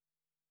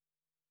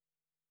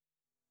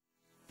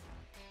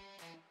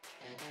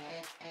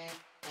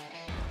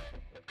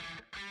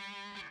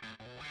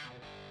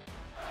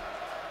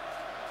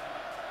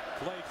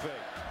Play fake.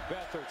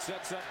 Beathard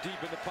sets up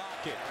deep in the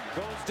pocket.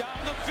 Goes down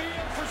the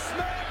field for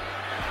Smith.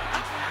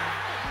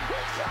 Ah! He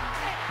got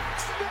it!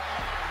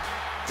 Smith!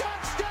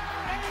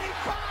 Touchdown!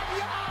 85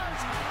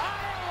 yards!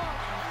 Iowa!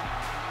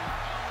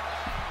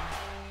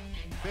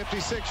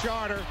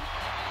 56-yarder.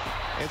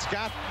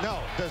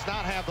 Does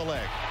not have the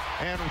leg.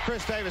 And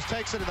Chris Davis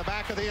takes it in the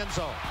back of the end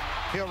zone.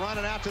 He'll run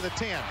it out to the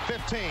 10,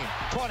 15,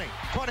 20,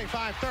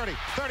 25, 30,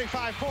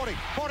 35, 40,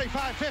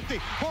 45, 50,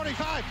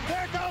 45.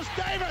 There goes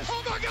Davis.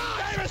 Oh, my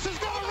God. Davis is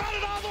going to run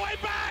it all the way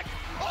back.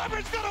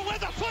 Auburn's going to win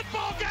the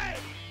football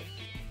game.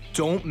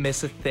 Don't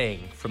miss a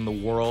thing from the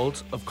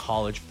world of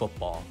college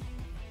football.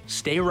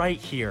 Stay right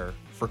here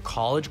for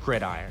College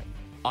Gridiron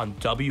on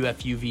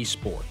WFUV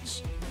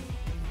Sports.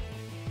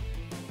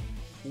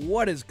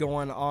 What is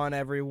going on,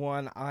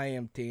 everyone? I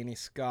am Danny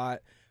Scott,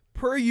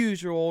 per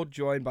usual,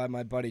 joined by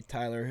my buddy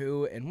Tyler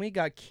Hu, and we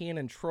got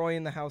Keenan Troy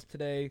in the house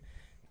today.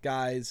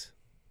 Guys,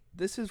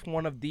 this is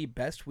one of the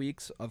best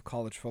weeks of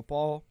college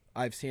football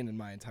I've seen in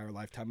my entire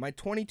lifetime. My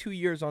 22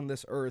 years on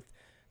this earth,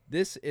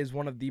 this is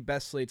one of the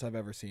best slates I've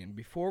ever seen.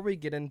 Before we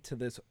get into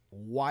this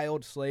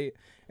wild slate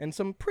and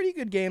some pretty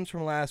good games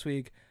from last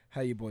week,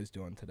 how you boys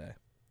doing today?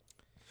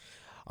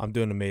 I'm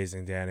doing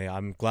amazing, Danny.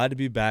 I'm glad to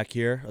be back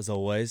here, as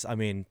always. I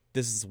mean,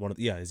 this is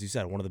as you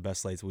said, one of the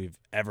best slates we've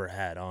ever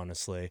had,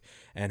 honestly.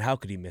 And how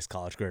could you miss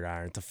College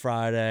Gridiron? It's a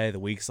Friday. The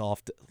week's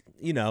off.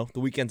 The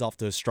weekend's off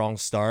to a strong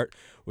start.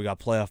 We got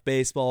playoff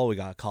baseball. We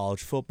got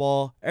college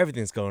football.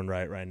 Everything's going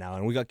right now.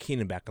 And we got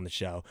Keenan back on the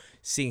show,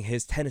 seeing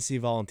his Tennessee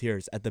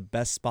Volunteers at the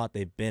best spot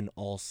they've been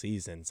all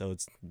season. So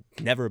it's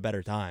never a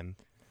better time.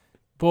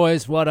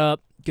 Boys, what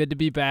up? Good to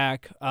be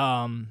back.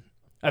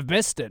 I've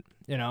missed it.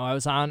 I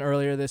was on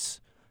earlier this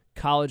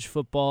college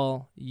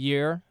football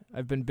year.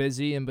 I've been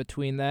busy in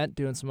between that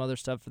doing some other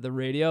stuff for the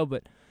radio,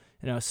 but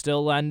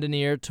still lend an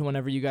ear to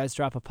whenever you guys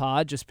drop a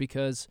pod, just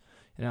because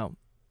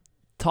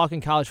talking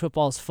college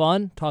football is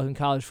fun. Talking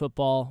college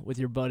football with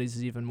your buddies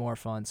is even more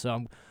fun. So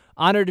I'm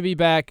honored to be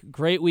back.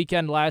 Great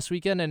weekend last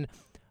weekend, and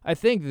I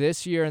think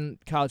this year in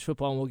college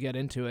football, and we'll get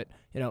into it,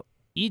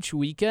 each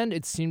weekend,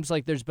 it seems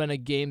like there's been a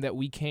game that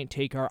we can't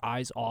take our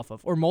eyes off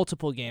of, or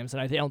multiple games, and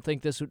I don't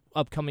think this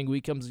upcoming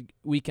weekend's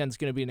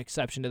going to be an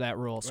exception to that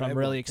rule, so right, I'm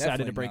really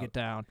excited to break it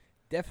down.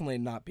 Definitely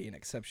not be an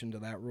exception to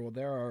that rule.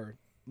 There are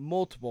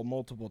multiple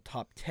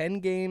top 10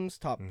 games,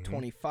 top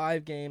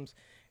 25 games.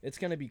 It's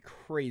going to be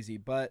crazy,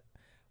 but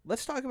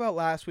let's talk about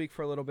last week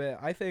for a little bit.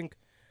 I think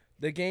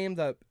the game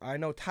that I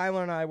know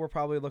Tyler and I were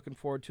probably looking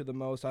forward to the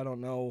most, I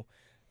don't know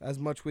as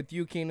much with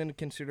you, Keenan,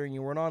 considering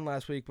you weren't on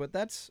last week, but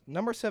that's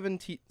number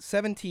 17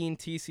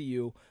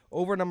 TCU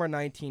over number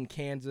 19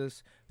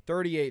 Kansas,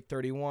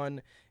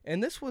 38-31.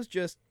 And this was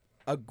just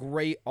a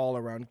great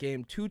all-around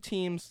game. Two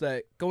teams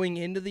that going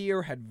into the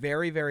year had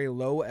very, very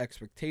low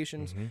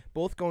expectations,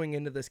 both going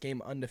into this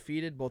game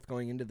undefeated, both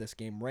going into this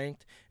game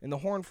ranked, and the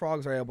Horned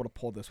Frogs are able to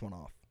pull this one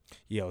off.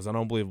 Yeah, it was an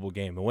unbelievable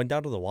game. It went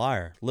down to the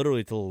wire,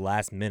 literally to the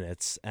last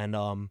minutes,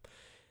 and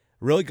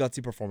really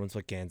gutsy performance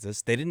with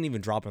Kansas. They didn't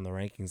even drop in the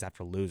rankings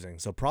after losing.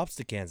 So props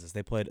to Kansas.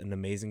 They played an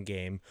amazing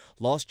game.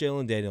 Lost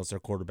Jalen Daniels, their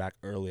quarterback,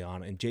 early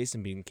on, and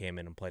Jason Bean came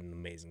in and played an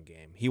amazing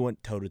game. He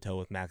went toe-to-toe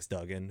with Max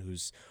Duggan,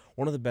 who's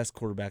one of the best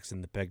quarterbacks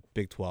in the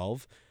Big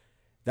 12.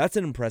 That's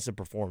an impressive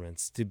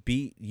performance.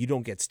 You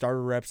don't get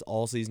starter reps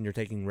all season. You're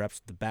taking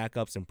reps with the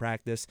backups in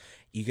practice.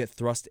 You get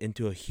thrust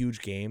into a huge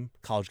game.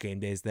 College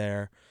Game Day's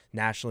there.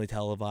 Nationally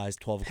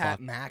televised, 12 o'clock.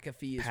 Pat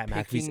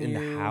McAfee's in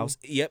the house.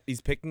 Yep, he's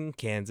picking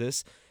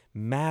Kansas.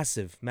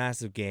 Massive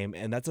game,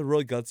 and that's a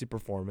really gutsy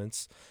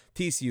performance.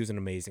 TCU is an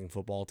amazing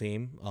football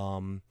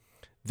team.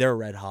 They're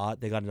red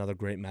hot. They got another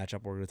great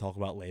matchup we're going to talk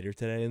about later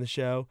today in the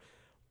show.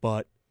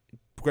 But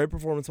great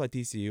performance by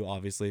TCU,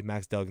 obviously.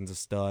 Max Duggan's a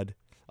stud.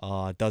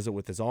 Does it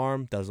with his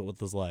arm, does it with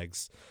his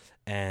legs.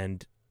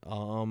 And,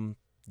 that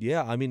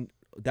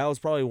was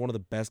probably one of the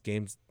best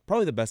games,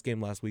 probably the best game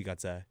last week, I'd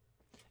say.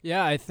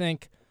 Yeah, I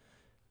think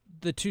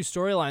the two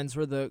storylines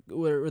were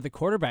the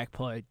quarterback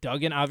play.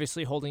 Duggan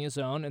obviously holding his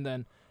own, and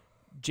then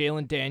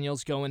Jalen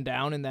Daniels going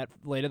down in that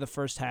late of the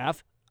first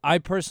half. I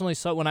personally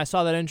when I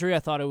saw that injury, I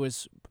thought it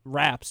was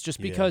wraps, just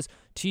because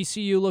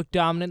TCU looked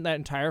dominant that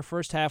entire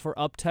first half. We're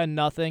up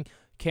 10-0.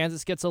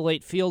 Kansas gets a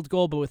late field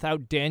goal, but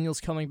without Daniels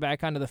coming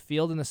back onto the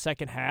field in the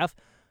second half,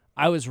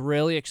 I was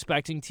really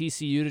expecting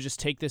TCU to just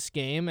take this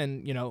game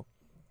and,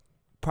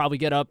 probably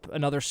get up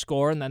another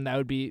score, and then that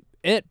would be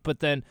it. But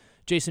then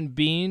Jason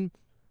Bean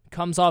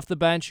comes off the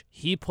bench.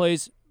 He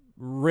plays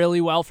really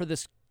well for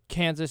this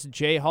Kansas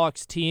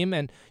Jayhawks team.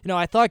 And,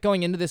 I thought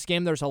going into this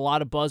game, there's a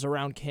lot of buzz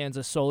around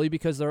Kansas solely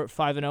because they're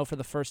 5-0 for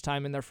the first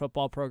time in their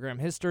football program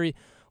history,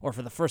 or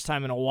for the first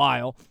time in a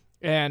while.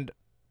 And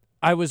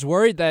I was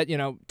worried that,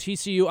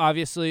 TCU,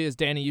 obviously, as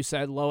Danny, you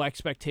said, low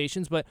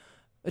expectations, but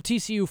a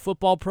TCU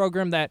football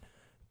program that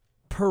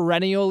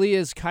perennially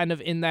is kind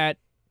of in that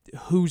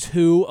who's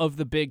who of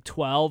the Big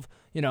 12,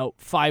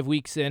 5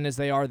 weeks in as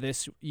they are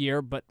this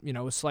year, but,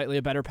 with slightly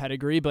a better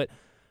pedigree. But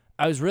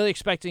I was really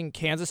expecting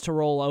Kansas to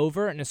roll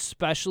over, and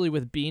especially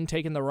with Bean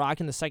taking the rock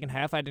in the second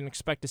half, I didn't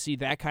expect to see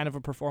that kind of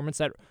a performance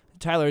that,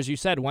 Tyler, as you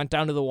said, went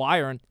down to the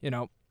wire, and,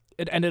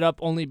 it ended up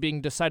only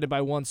being decided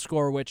by one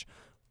score, which,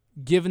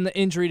 given the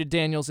injury to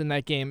Daniels in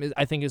that game,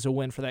 I think is a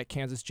win for that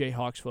Kansas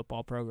Jayhawks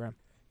football program.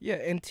 Yeah,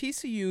 and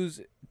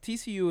TCU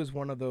is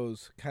one of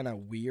those kind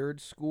of weird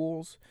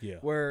schools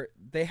where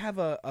they have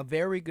a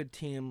very good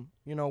team,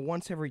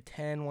 once every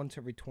 10, once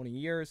every 20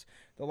 years.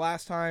 The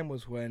last time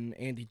was when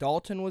Andy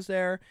Dalton was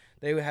there.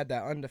 They had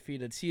that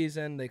undefeated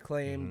season. They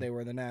claimed they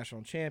were the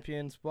national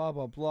champions, blah,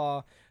 blah,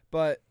 blah.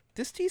 But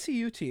this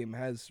TCU team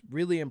has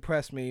really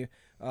impressed me.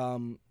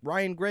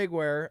 Ryan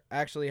Gregoire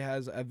actually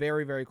has a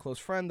very, very close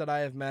friend that I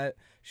have met.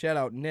 Shout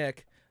out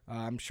Nick.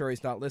 I'm sure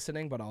he's not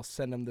listening, but I'll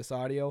send him this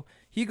audio.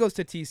 He goes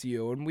to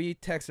TCU, and we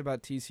text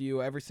about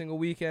TCU every single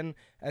weekend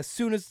as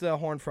soon as the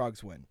Horned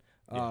Frogs win.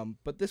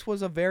 But this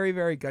was a very,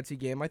 very gutsy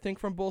game, I think,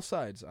 from both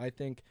sides. I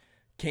think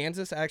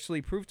Kansas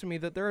actually proved to me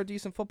that they're a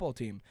decent football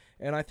team.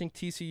 And I think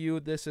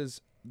TCU, this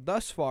is,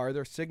 thus far,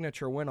 their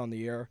signature win on the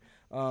year.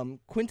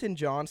 Quentin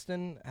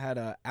Johnston had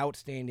an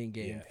outstanding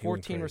game.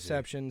 14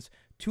 receptions,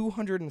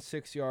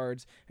 206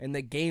 yards, and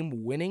the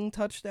game-winning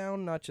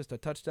touchdown, not just a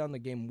touchdown, the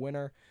game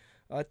winner.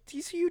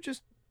 TCU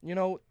just,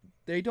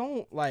 they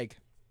don't,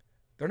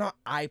 they're not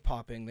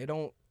eye-popping. They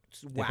don't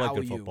wow play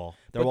good you. Football.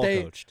 They're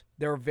well-coached.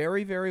 They're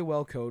very, very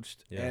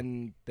well-coached,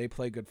 and they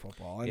play good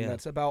football. And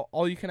that's about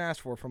all you can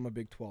ask for from a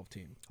Big 12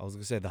 team. I was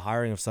going to say, the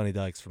hiring of Sonny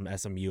Dykes from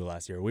SMU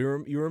last year.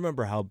 You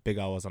remember how big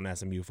I was on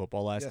SMU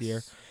football last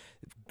year?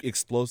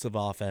 Explosive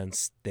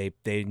offense.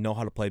 They know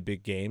how to play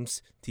big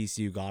games.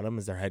 TCU got him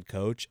as their head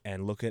coach,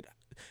 and look at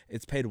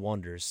it's paid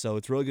wonders. So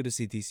it's really good to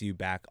see TCU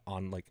back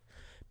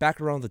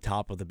around the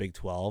top of the Big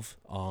 12.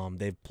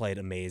 They've played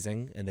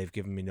amazing, and they've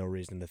given me no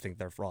reason to think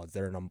they're frauds.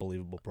 They're an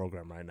unbelievable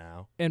program right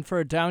now. And for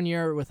a down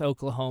year with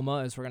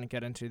Oklahoma, as we're going to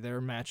get into their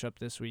matchup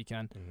this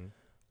weekend,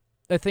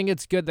 I think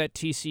it's good that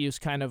TCU's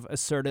kind of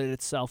asserted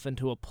itself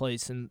into a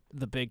place in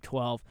the Big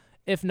 12.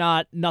 If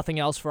not, nothing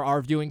else for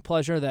our viewing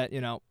pleasure, that,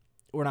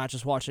 we're not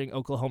just watching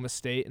Oklahoma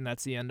State, and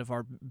that's the end of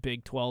our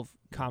Big 12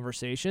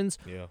 conversations.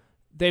 Yeah.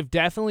 They've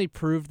definitely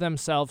proved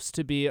themselves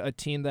to be a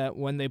team that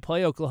when they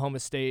play Oklahoma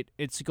State,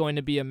 it's going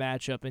to be a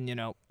matchup and,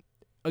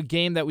 a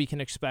game that we can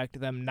expect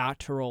them not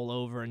to roll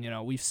over.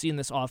 And, we've seen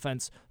this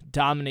offense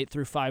dominate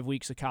through 5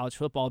 weeks of college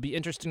football. It'll be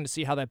interesting to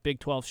see how that Big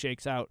 12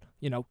 shakes out,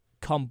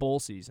 come bowl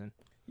season.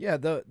 Yeah,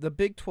 the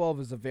Big 12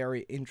 is a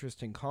very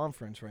interesting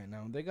conference right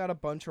now. They got a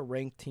bunch of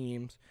ranked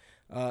teams.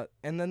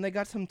 And then they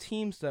got some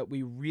teams that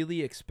we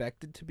really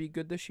expected to be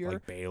good this year.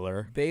 Like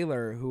Baylor.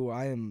 Baylor, who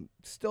I am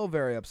still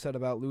very upset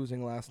about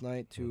losing last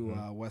night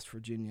to West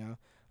Virginia.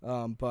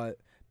 But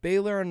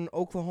Baylor and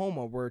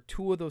Oklahoma were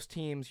two of those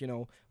teams.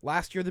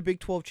 Last year the Big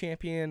 12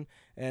 champion,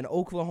 and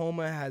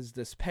Oklahoma has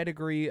this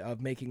pedigree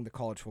of making the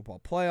college football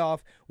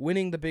playoff,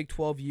 winning the Big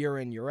 12 year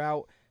in, year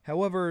out.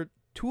 However,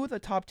 two of the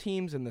top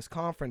teams in this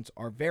conference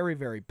are very,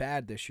 very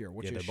bad this year,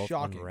 which is they're both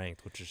shocking.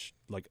 Unranked, which is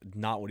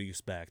not what you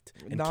expect.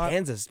 And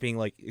Kansas being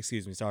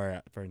excuse me, sorry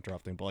for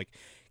interrupting, but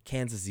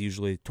Kansas is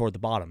usually toward the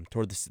bottom,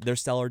 their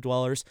stellar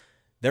dwellers.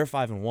 They're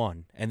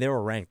 5-1, and they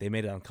were ranked. They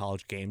made it on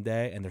College Game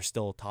Day, and they're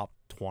still top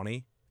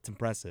 20. It's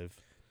impressive.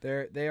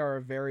 They are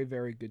a very,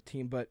 very good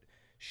team. But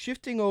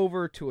shifting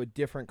over to a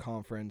different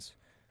conference,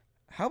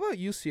 how about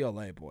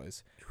UCLA,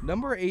 boys?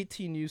 Number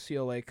 18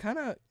 UCLA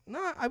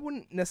I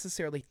wouldn't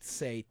necessarily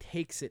say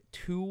takes it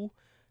to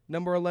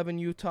number 11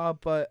 Utah,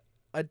 but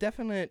a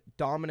definite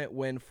dominant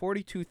win,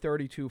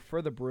 42-32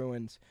 for the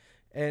Bruins.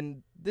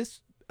 And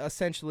this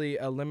essentially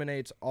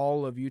eliminates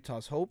all of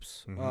Utah's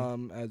hopes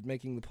as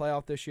making the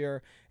playoff this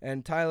year.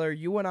 And Tyler,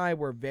 you and I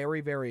were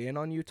very, very in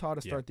on Utah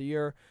to start the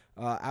year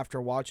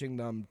after watching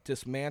them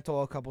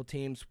dismantle a couple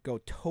teams, go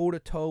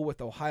toe-to-toe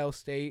with Ohio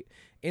State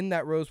in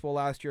that Rose Bowl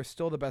last year.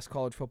 Still the best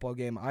college football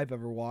game I've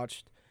ever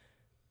watched.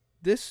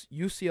 This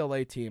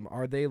UCLA team,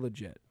 are they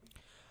legit?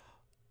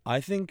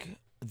 I think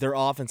their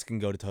offense can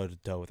go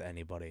toe-to-toe with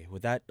anybody.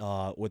 With that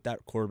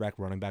quarterback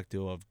running back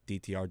duo of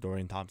DTR,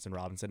 Dorian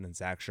Thompson-Robinson, and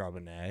Zach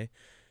Charbonnet,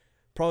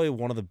 probably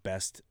one of the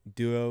best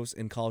duos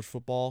in college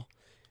football.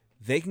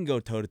 They can go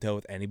toe-to-toe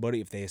with anybody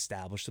if they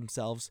establish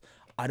themselves.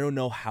 I don't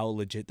know how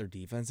legit their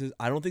defense is.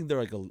 I don't think they're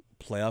like a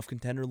playoff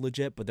contender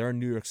legit, but they're a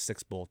New Year's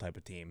Six Bowl type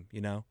of team,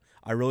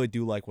 I really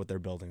do like what they're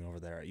building over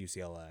there at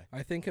UCLA.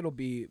 I think it'll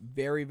be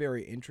very,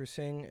 very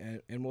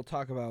interesting, and we'll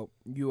talk about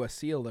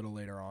USC a little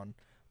later on.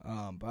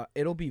 But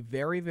it'll be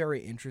very,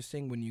 very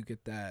interesting when you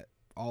get that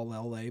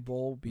all-LA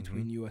Bowl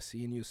between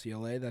USC and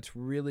UCLA. That's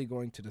really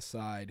going to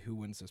decide who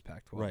wins this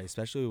Pac-12. Right,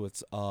 especially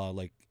with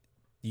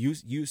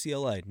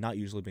UCLA not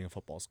usually being a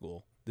football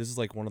school. This is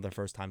one of their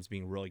first times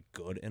being really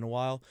good in a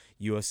while.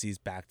 USC's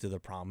back to the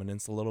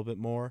prominence a little bit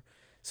more,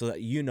 so that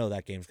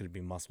that game's going to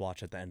be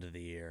must-watch at the end of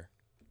the year.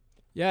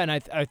 Yeah, and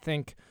I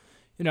think,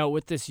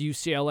 with this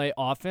UCLA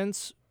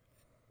offense,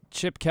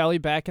 Chip Kelly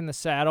back in the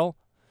saddle,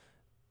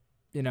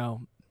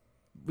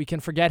 we can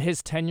forget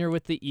his tenure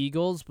with the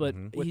Eagles, but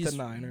With he's the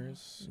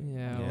Niners.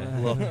 yeah,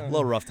 Yeah, a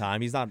little rough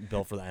time. He's not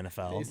built for the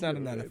NFL. He's not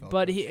an NFL.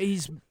 but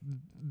he's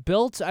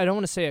built. I don't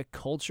want to say a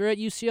culture at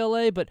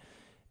UCLA, but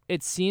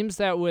it seems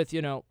that with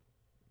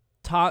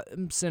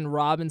Thompson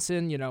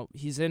Robinson,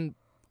 he's in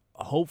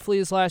hopefully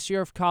his last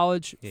year of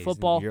college Yeah,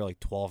 football. He's in year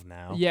 12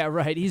 now. Yeah,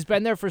 right. He's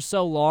been there for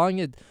so long.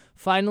 It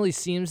finally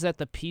seems that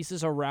the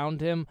pieces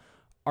around him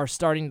are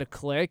starting to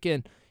click,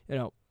 and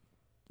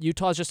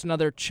Utah's just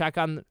another check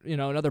on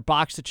another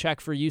box to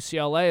check for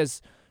UCLA.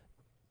 As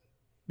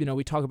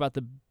we talk about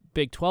the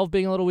Big 12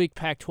 being a little weak,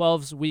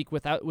 Pac-12's weak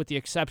with the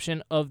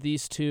exception of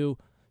these two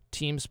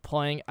teams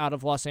playing out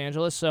of Los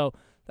Angeles. So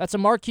that's a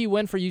marquee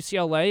win for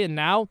UCLA, and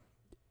now,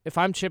 if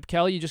I'm Chip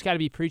Kelly, you just got to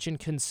be preaching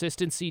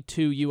consistency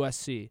to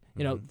USC.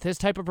 This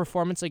type of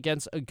performance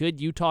against a good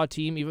Utah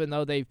team, even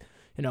though they,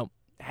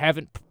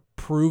 haven't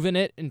proven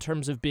it in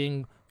terms of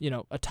being,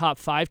 a top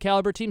 5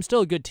 caliber team,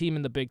 still a good team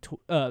in the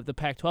the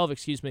Pac-12,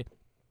 excuse me.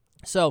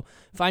 So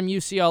if I'm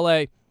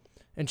UCLA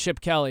and Chip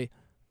Kelly,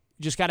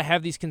 you just got to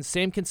have these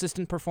same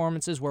consistent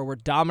performances where we're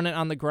dominant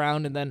on the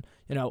ground, and then,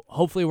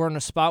 hopefully we're in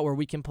a spot where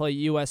we can play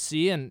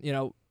USC, and,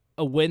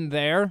 a win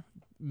there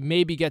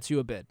maybe gets you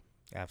a bid.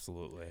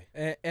 Absolutely.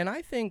 And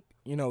I think,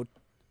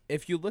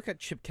 if you look at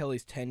Chip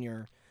Kelly's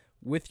tenure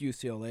with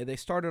UCLA, they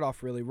started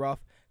off really rough.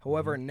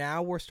 However,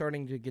 now we're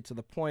starting to get to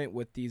the point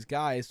with these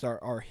guys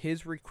are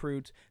his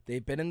recruits.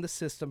 They've been in the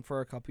system for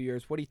a couple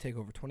years. What did he take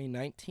over,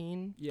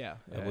 2019? Yeah.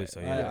 I believe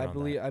so. Yeah,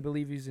 I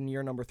believe he's in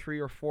year number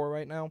 3 or 4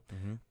 right now.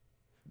 Mm-hmm.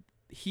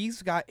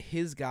 He's got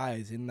his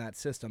guys in that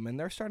system, and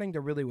they're starting to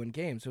really win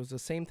games. It was the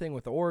same thing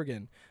with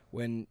Oregon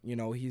when,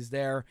 he's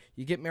there.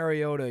 You get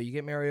Mariota,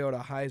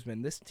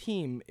 Heisman. This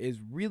team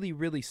is really,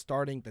 really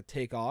starting to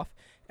take off,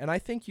 and I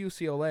think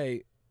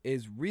UCLA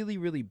is really,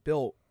 really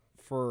built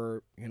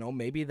for,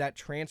 maybe that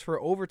transfer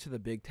over to the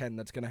Big Ten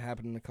that's going to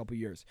happen in a couple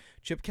years.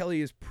 Chip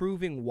Kelly is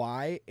proving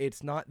why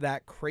it's not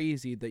that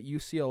crazy that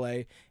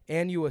UCLA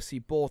and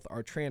USC both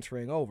are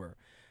transferring over.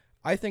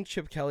 I think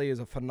Chip Kelly is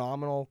a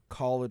phenomenal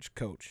college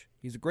coach.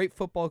 He's a great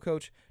football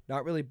coach,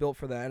 not really built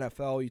for the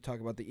NFL. You talk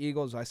about the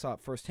Eagles. I saw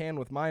it firsthand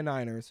with my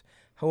Niners.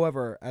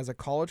 However, as a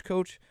college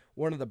coach,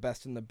 one of the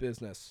best in the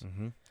business.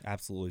 Mm-hmm.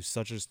 Absolutely.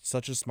 Such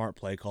a smart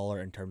play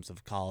caller in terms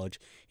of college.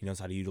 He knows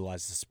how to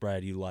utilize the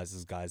spread, utilize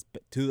his guys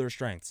to their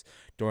strengths.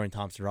 Dorian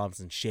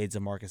Thompson-Robinson, shades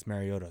of Marcus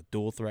Mariota,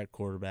 dual threat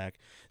quarterback.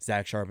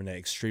 Zach Charbonnet,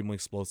 extremely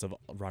explosive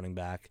running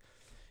back.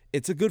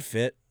 It's a good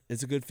fit.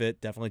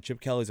 Definitely.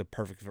 Chip Kelly's a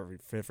perfect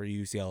fit for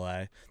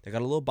UCLA. They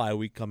got a little bye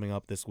week coming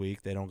up this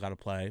week. They don't got to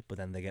play, but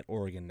then they get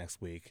Oregon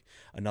next week.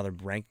 Another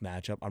ranked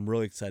matchup. I'm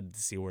really excited to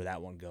see where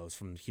that one goes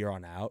from here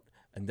on out.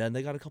 And then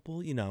they got a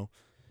couple,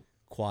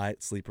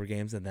 quiet sleeper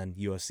games, and then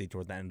USC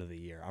toward the end of the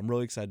year. I'm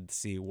really excited to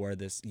see where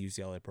this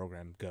UCLA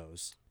program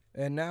goes.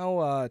 And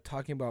now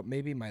talking about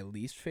maybe my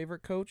least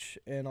favorite coach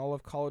in all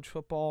of college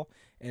football,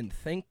 and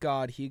thank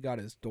God he got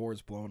his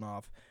doors blown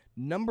off.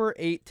 Number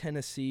 8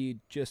 Tennessee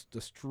just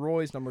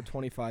destroys number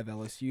 25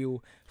 LSU,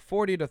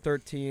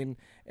 40-13,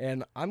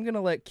 and I'm gonna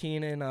let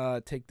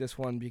Keenan take this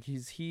one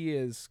because he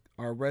is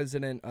our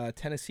resident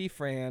Tennessee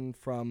fan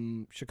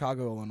from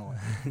Chicago, Illinois,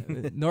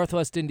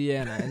 Northwest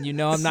Indiana,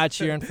 and I'm not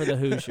cheering for the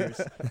Hoosiers.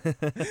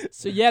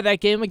 So yeah, that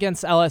game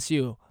against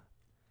LSU,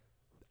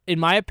 in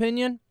my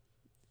opinion,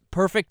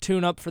 perfect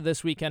tune-up for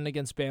this weekend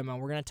against Bama.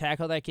 We're gonna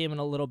tackle that game in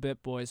a little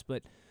bit, boys,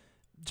 but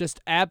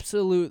just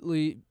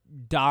absolutely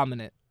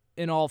dominant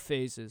in all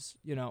phases,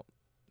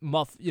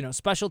 muff,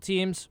 special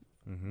teams,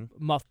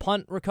 muff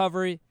punt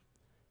recovery,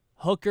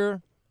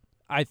 Hooker.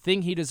 I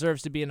think he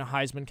deserves to be in a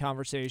Heisman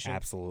conversation.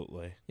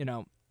 Absolutely.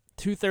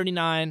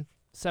 239,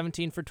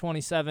 17 for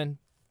 27,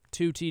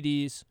 2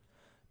 TDs.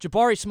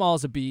 Jabari Small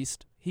is a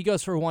beast. He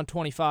goes for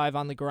 125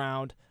 on the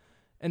ground.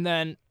 And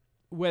then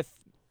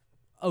with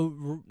I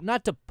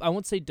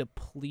won't say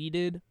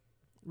depleted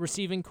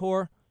receiving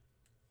core,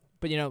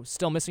 but,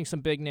 still missing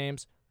some big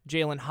names.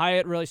 Jalen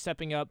Hyatt really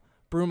stepping up.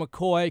 Brew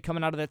McCoy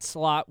coming out of that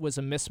slot was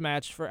a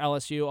mismatch for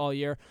LSU all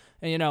year.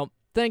 And,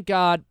 thank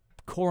God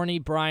corny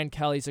Brian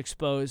Kelly's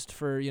exposed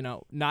for,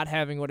 not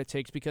having what it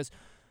takes, because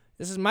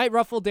this might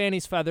ruffle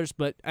Danny's feathers,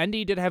 but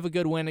ND did have a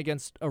good win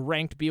against a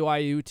ranked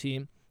BYU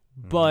team.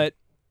 But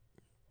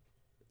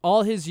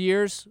all his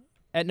years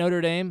at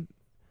Notre Dame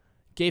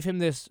gave him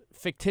this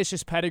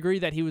fictitious pedigree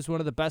that he was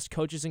one of the best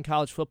coaches in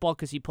college football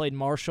because he played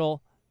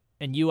Marshall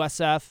and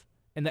USF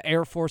and the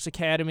Air Force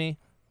Academy.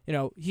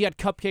 He had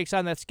cupcakes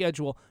on that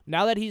schedule.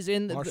 Now that he's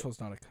in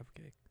Marshall's not a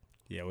cupcake.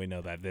 Yeah, we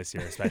know that this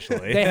year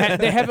especially.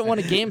 they haven't won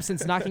a game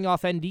since knocking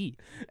off ND.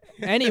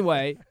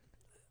 Anyway,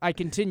 I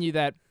continue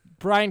that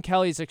Brian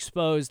Kelly's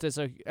exposed as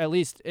at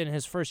least in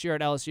his first year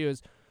at LSU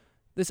is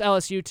this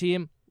LSU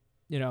team,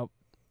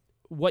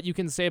 what you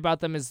can say about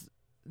them is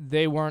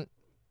they weren't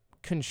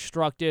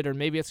constructed, or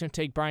maybe it's going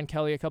to take Brian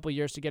Kelly a couple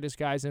years to get his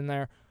guys in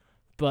there,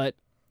 but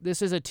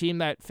this is a team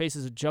that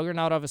faces a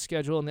juggernaut of a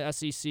schedule in the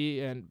SEC,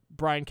 and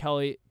Brian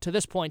Kelly, to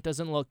this point,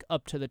 doesn't look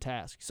up to the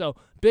task. So,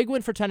 big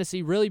win for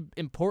Tennessee, really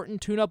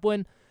important tune-up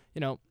win.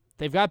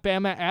 They've got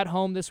Bama at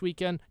home this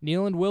weekend.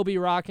 Neyland will be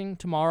rocking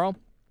tomorrow.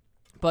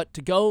 But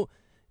to go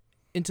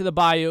into the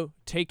Bayou,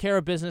 take care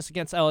of business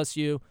against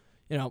LSU,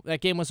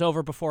 that game was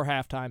over before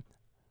halftime.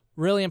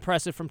 Really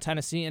impressive from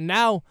Tennessee. And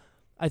now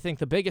I think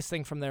the biggest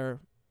thing from their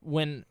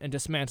win and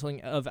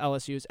dismantling of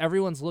LSU is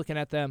everyone's looking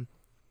at them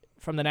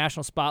from the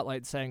national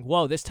spotlight saying,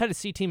 whoa, this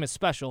Tennessee team is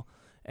special.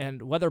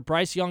 And whether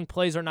Bryce Young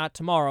plays or not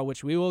tomorrow,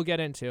 which we will get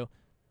into,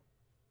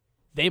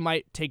 they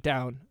might take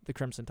down the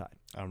Crimson Tide.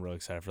 I'm really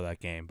excited for that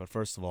game. But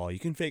first of all, you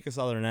can fake a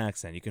Southern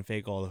accent. You can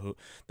fake all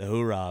the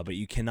hoorah, but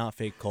you cannot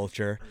fake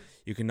culture.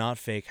 You cannot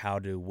fake how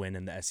to win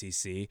in the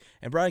SEC.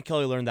 And Brian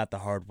Kelly learned that the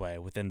hard way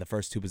within the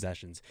first 2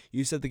 possessions.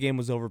 You said the game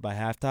was over by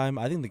halftime.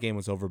 I think the game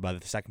was over by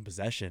the second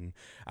possession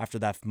after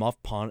that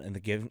muff punt and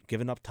the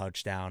given up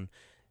touchdown.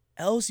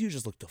 LSU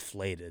just looked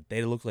deflated.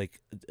 They looked like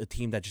a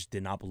team that just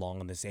did not belong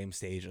on the same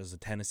stage as a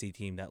Tennessee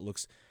team that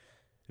looks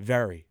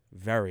very,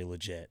 very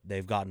legit.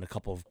 They've gotten a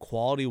couple of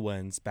quality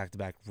wins,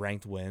 back-to-back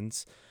ranked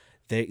wins.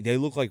 They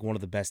look like one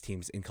of the best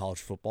teams in college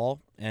football,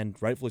 and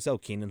rightfully so.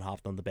 Keenan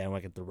hopped on the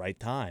bandwagon at the right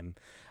time.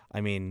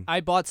 I mean, I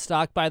bought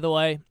stock, by the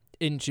way,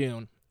 in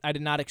June. I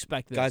did not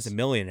expect this. Guy's a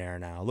millionaire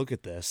now. Look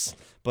at this.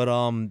 But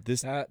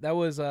this that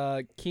was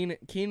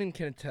Keenan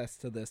can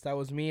attest to this. That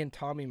was me and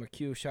Tommy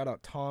McHugh. Shout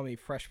out Tommy,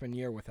 freshman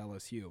year with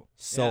LSU.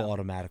 So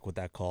automatic with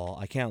that call.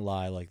 I can't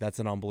lie. Like, that's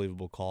an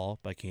unbelievable call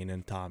by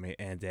Keenan, Tommy,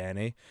 and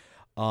Danny.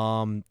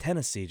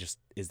 Tennessee just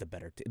is the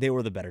better team. They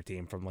were the better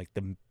team from like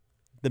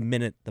the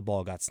minute the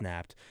ball got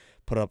snapped.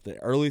 Put up the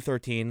early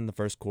 13 in the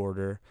first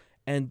quarter,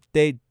 and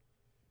the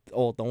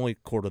only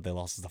quarter they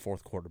lost is the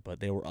fourth quarter,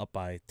 but they were up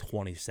by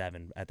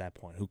 27 at that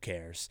point. Who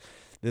cares?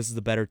 This is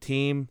the better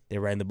team. They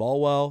ran the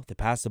ball well. They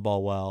passed the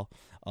ball well.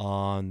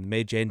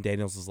 Made Jaden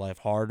Daniels' life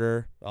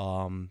harder.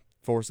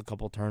 Forced a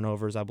couple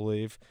turnovers, I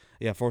believe.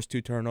 Yeah, forced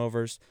 2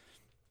 turnovers.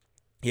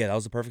 Yeah, that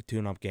was a perfect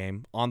tune-up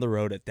game on the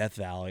road at Death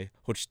Valley,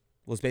 which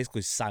was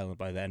basically silent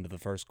by the end of the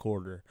first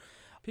quarter.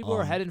 People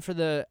were heading for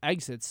the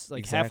exits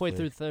halfway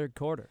through the third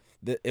quarter.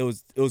 It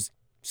was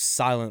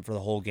silent for the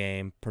whole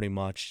game, pretty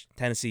much.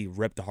 Tennessee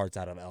ripped the hearts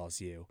out of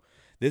LSU.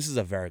 This is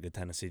a very good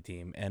Tennessee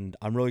team, and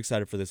I'm really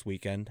excited for this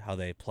weekend, how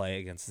they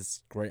play against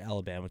this great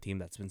Alabama team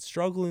that's been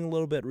struggling a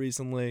little bit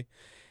recently.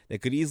 They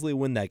could easily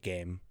win that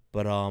game,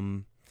 but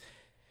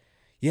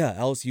yeah,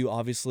 LSU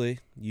obviously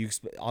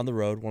on the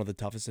road, one of the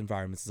toughest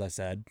environments, as I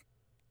said.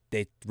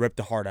 They ripped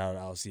the heart out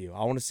of LSU.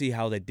 I want to see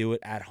how they do it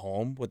at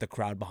home with the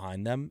crowd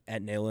behind them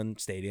at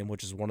Neyland Stadium,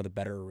 which is one of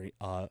the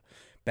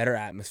better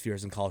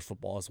atmospheres in college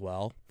football as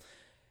well.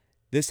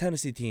 This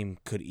Tennessee team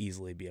could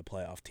easily be a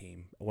playoff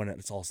team when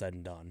it's all said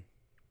and done.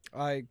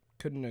 I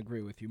couldn't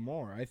agree with you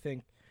more. I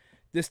think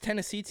this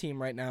Tennessee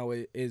team right now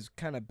is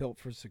kind of built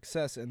for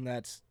success, and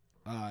that's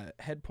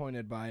head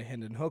pointed by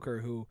Hendon Hooker,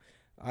 who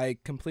I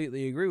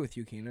completely agree with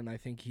you, Keenan. I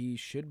think he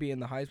should be in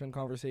the Heisman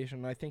conversation,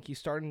 and I think he's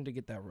starting to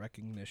get that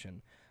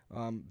recognition.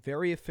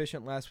 Very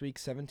efficient last week,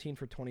 17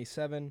 for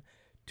 27,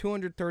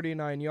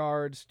 239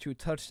 yards, 2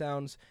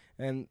 touchdowns,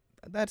 and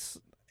that's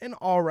an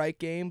all right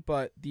game,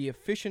 but the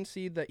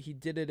efficiency that he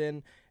did it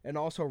in, and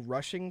also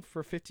rushing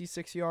for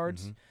 56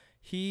 yards,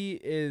 he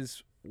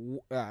is,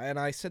 and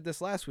I said this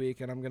last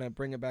week, and I'm going to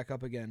bring it back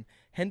up again,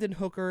 Hendon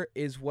Hooker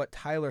is what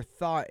Tyler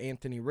thought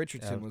Anthony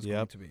Richardson was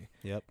going to be.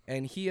 Yep.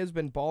 And he has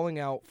been balling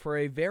out for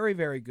a very,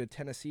 very good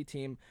Tennessee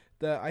team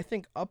that I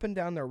think up and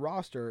down their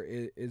roster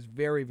is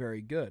very,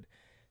 very good.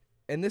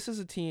 And this is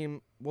a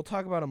team, we'll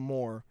talk about them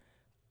more,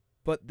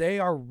 but they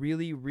are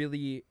really,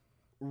 really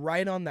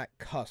right on that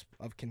cusp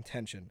of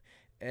contention.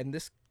 And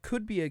this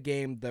could be a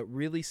game that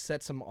really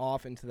sets them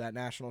off into that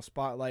national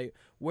spotlight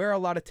where a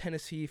lot of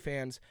Tennessee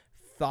fans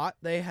thought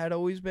they had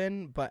always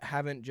been, but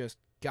haven't just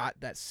got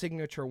that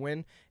signature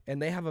win.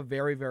 And they have a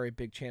very, very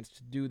big chance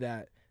to do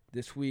that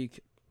this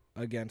week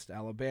against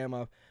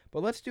Alabama.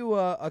 But let's do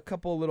a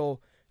couple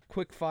little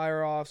quick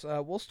fire-offs.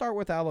 We'll start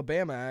with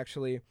Alabama,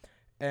 actually.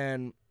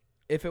 And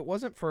if it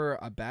wasn't for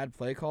a bad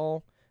play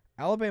call,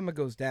 Alabama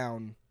goes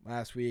down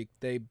last week.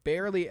 They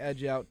barely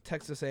edge out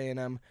Texas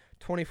A&M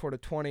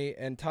 24-20.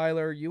 And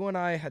Tyler, you and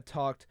I had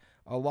talked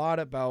a lot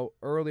about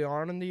early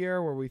on in the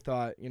year where we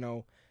thought,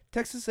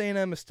 Texas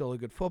A&M is still a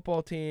good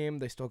football team.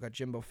 They still got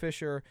Jimbo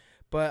Fisher,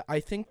 but I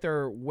think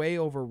they're way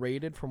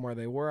overrated from where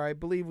they were. I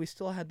believe we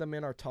still had them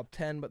in our top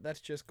 10, but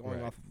that's just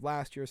going off of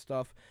last year's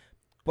stuff.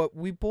 But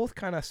we both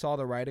kind of saw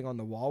the writing on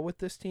the wall with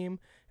this team,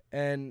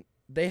 and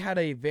they had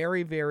a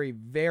very, very,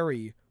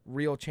 very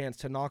real chance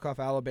to knock off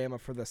Alabama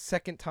for the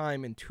second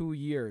time in 2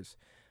 years,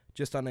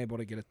 just unable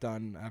to get it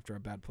done after a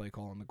bad play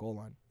call on the goal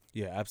line.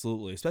 Yeah,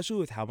 absolutely. Especially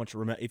with how much,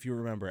 if you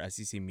remember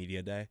SEC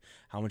Media Day,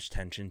 how much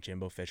tension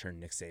Jimbo Fisher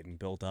and Nick Saban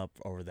built up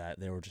over that.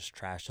 They were just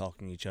trash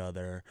talking each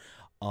other.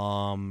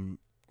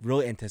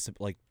 Really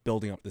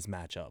building up this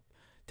matchup.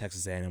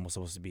 Texas A&M was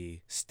supposed to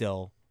be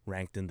still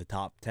ranked in the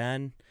top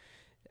 10.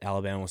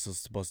 Alabama was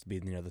supposed to be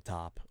near the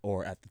top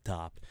or at the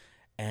top.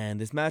 And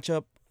this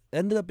matchup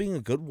ended up being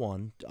a good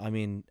one. I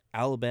mean,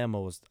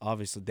 Alabama was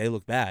obviously, they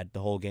looked bad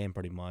the whole game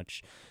pretty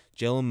much.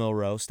 Jalen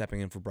Milroe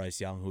stepping in for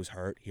Bryce Young, who's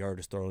hurt. He hurt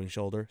his throwing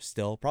shoulder.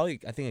 Still, probably,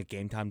 I think, a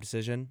game-time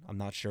decision. I'm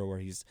not sure where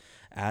he's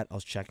at. I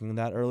was checking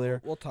that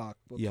earlier. We'll talk.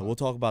 We'll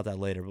talk about that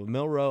later. But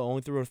Milroe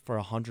only threw for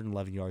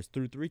 111 yards,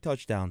 threw 3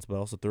 touchdowns, but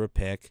also threw a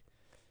pick.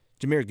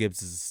 Jahmyr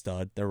Gibbs is a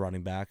stud. They're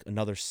running back.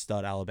 Another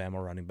stud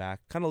Alabama running back.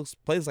 Kind of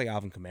plays like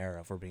Alvin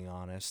Kamara, if we're being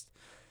honest.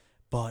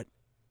 But,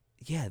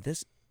 yeah,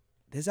 this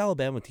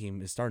Alabama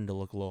team is starting to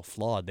look a little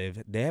flawed.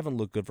 They haven't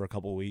looked good for a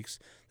couple of weeks.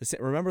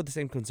 Remember the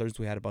same concerns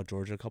we had about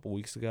Georgia a couple of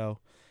weeks ago?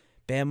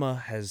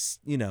 Bama has,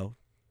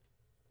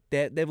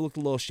 they've looked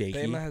a little shaky.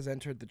 Bama has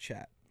entered the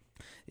chat.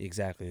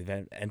 Exactly.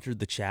 They've entered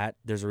the chat.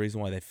 There's a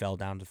reason why they fell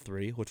down to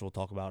 3, which we'll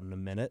talk about in a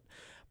minute.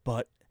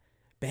 But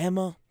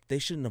Bama, they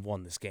shouldn't have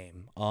won this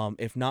game.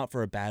 If not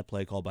for a bad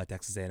play called by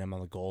Texas A&M on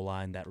the goal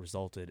line that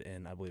resulted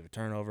in, I believe, a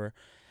turnover.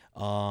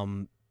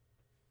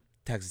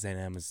 Texas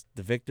A&M is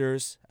the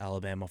victors.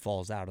 Alabama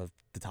falls out of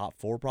the top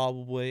 4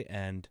 probably,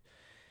 and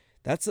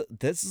this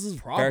is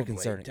Probably, very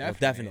concerning.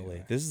 definitely.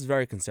 Yeah. This is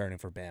very concerning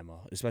for Bama,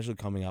 especially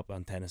coming up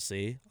on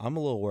Tennessee. I'm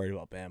a little worried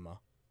about Bama.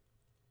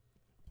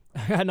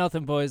 I got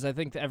nothing, boys. I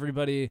think that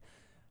everybody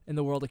in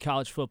the world of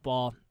college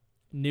football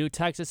knew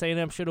Texas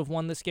A&M should have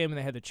won this game, and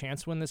they had the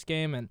chance to win this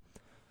game. And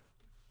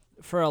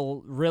for a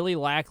really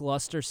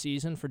lackluster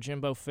season for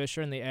Jimbo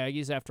Fisher and the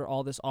Aggies after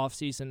all this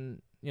offseason,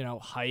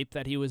 hype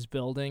that he was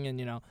building,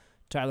 and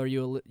Tyler,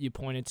 you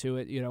pointed to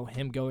it,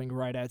 him going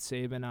right at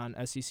Saban on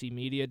SEC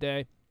Media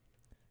Day.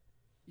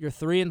 You're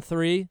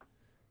 3-3,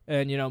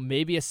 and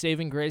maybe a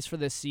saving grace for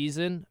this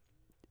season.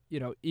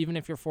 Even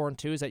if you're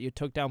 4-2, is that you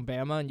took down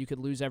Bama and you could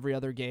lose every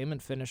other game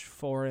and finish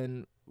 4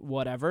 and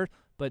whatever.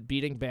 But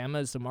beating Bama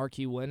is the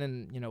marquee win,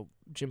 and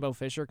Jimbo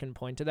Fisher can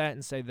point to that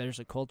and say there's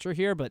a culture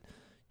here. But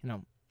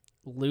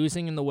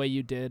losing in the way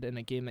you did in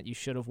a game that you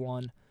should have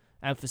won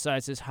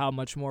emphasizes how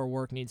much more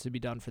work needs to be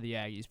done for the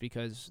Aggies,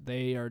 because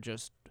they are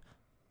just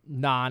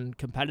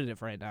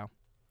non-competitive right now.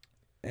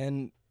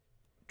 And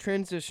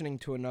transitioning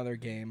to another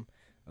game,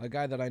 a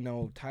guy that I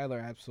know Tyler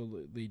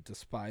absolutely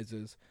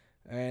despises,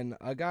 and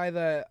a guy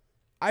that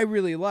I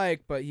really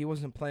like, but he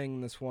wasn't playing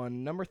in this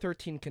one. Number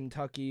 13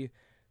 Kentucky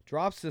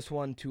drops this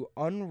one to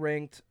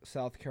unranked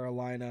South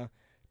Carolina,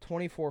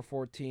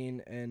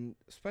 24-14, and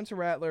Spencer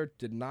Rattler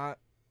did not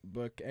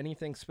book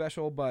anything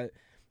special, but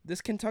this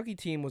Kentucky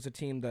team was a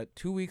team that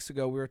 2 weeks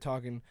ago we were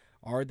talking,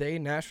 are they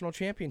national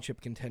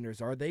championship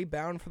contenders? Are they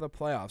bound for the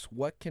playoffs?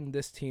 What can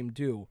this team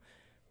do?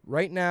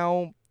 Right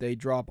now, they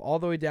drop all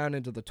the way down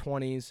into the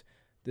 20s.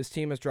 This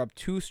team has dropped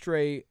 2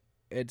 straight.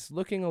 It's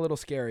looking a little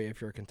scary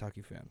if you're a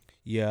Kentucky fan.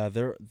 Yeah,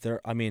 they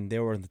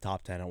were in the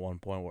top 10 at one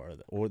point.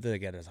 Or did they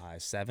get as high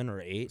as 7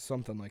 or 8?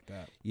 Something like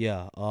that.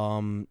 Yeah.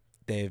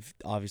 They've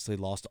obviously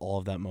lost all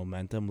of that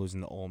momentum,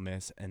 losing to Ole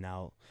Miss and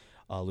now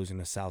losing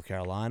to South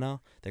Carolina.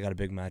 They got a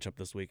big matchup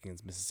this week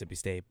against Mississippi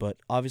State. But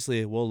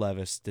obviously, Will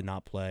Levis did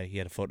not play. He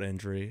had a foot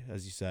injury,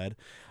 as you said.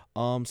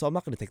 So I'm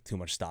not going to take too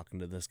much stock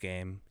into this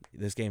game.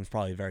 This game is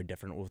probably very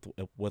different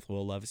with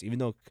Will Levis, even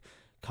though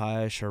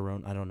Kai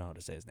Sharon, I don't know how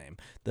to say his name,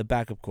 the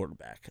backup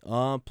quarterback,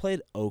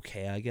 played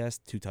okay, I guess.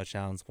 2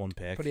 touchdowns, 1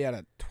 pick. But he had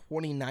a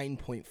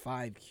 29.5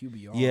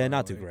 QBR. Yeah,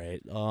 not too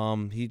great.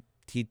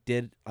 He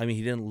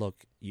didn't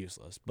look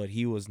useless, but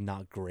he was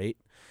not great.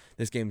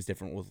 This game is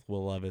different with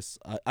Will Levis.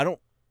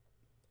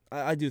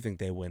 I do think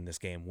they win this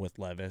game with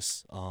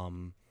Levis.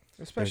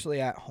 Especially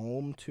at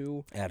home,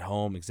 too. At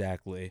home,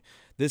 exactly.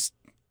 This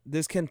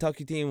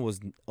Kentucky team was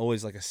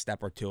always like a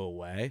step or 2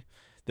 away.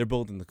 They're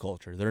building the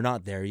culture. They're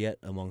not there yet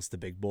amongst the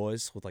big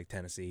boys with like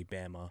Tennessee,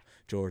 Bama,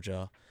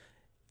 Georgia.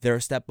 They're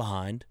a step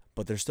behind,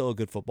 but they're still a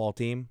good football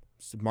team.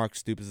 Mark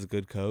Stoops is a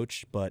good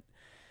coach, but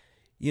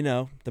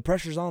the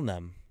pressure's on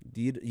them.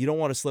 You don't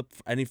want to slip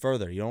any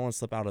further. You don't want to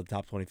slip out of the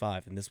top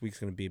 25, and this week's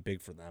going to be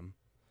big for them.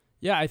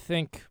 Yeah, I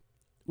think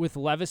with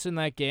Levis in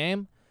that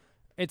game,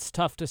 it's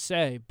tough to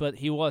say, but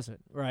he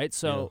wasn't, right?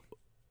 So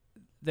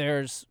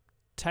there's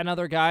 10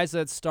 other guys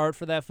that start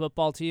for that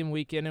football team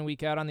week in and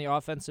week out on the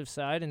offensive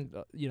side, and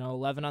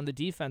 11 on the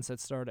defense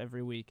that start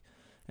every week.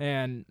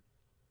 And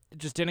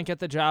just didn't get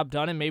the job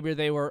done, and maybe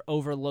they were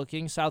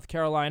overlooking South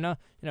Carolina.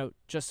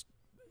 Just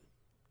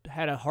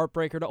had a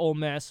heartbreaker to Ole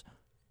Miss,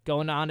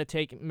 going on to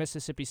take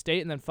Mississippi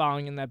State, and then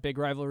following in that big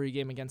rivalry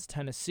game against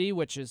Tennessee,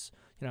 which is,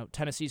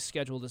 Tennessee's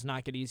schedule does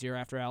not get easier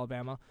after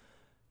Alabama.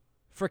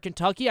 For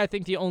Kentucky, I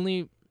think the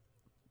only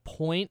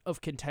point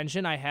of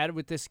contention I had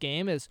with this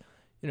game is,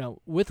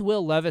 with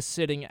Will Levis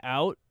sitting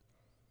out,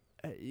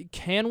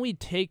 can we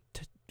take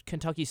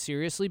Kentucky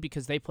seriously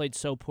because they played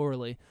so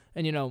poorly?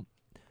 And,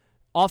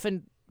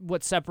 often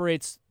what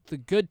separates the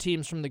good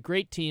teams from the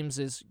great teams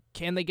is,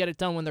 can they get it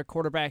done when their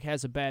quarterback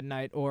has a bad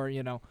night or,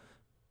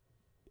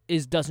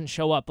 doesn't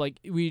show up? Like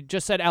we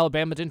just said,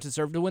 Alabama didn't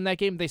deserve to win that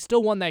game. They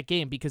still won that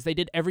game because they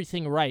did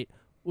everything right,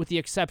 with the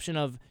exception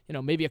of,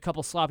 maybe a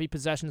couple sloppy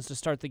possessions to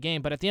start the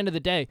game. But at the end of the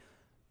day,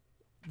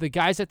 the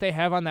guys that they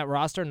have on that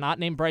roster, not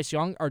named Bryce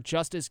Young, are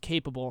just as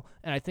capable.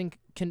 And I think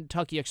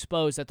Kentucky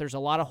exposed that there's a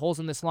lot of holes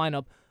in this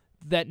lineup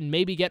that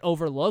maybe get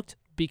overlooked,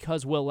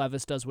 because Will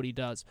Levis does what he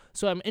does.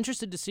 So I'm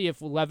interested to see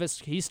if Levis,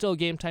 he's still a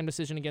game-time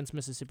decision against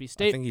Mississippi I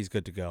State. think he's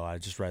good to go. I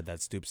just read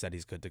that Stoops said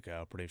he's good to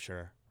go. Pretty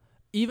sure.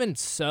 Even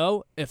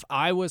so, if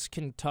I was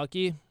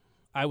Kentucky,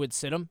 I would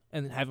sit him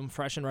and have him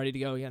fresh and ready to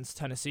go against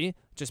Tennessee,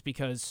 just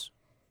because,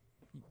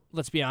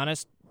 let's be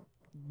honest,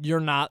 you're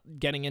not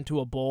getting into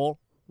a bowl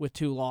with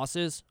 2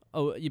 losses.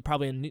 Oh, you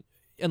probably,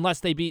 unless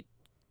they beat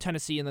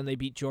Tennessee and then they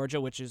beat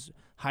Georgia, which is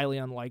highly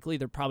unlikely.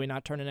 They're probably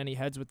not turning any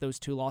heads with those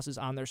 2 losses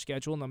on their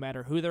schedule, no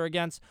matter who they're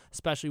against,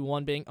 especially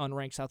one being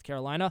unranked South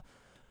Carolina.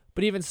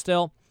 But even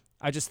still,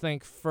 I just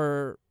think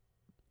for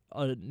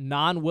a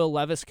non-Will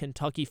Levis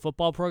Kentucky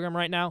football program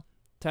right now,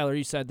 Tyler,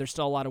 you said there's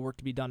still a lot of work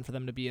to be done for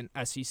them to be an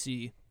SEC,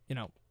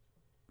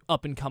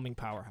 up-and-coming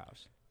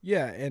powerhouse.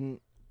 Yeah, and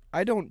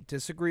I don't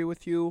disagree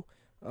with you.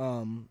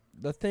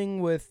 The thing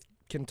with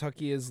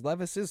Kentucky is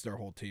Levis is their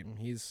whole team.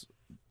 He's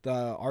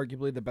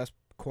arguably the best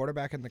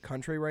quarterback in the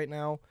country right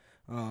now,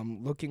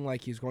 looking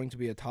like he's going to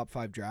be a top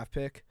 5 draft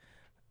pick.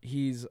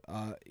 He's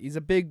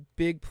a big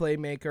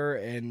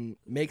playmaker and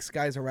makes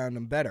guys around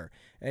him better.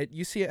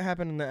 You see it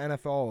happen in the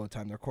NFL all the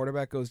time. Their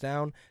quarterback goes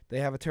down, they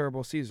have a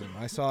terrible season.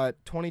 I saw it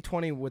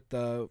 2020 with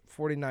the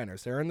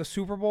 49ers. They're in the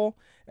Super Bowl,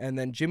 and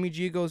then Jimmy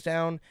G goes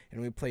down,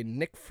 and we play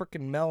Nick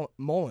frickin'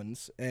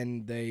 Mullins,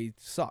 and they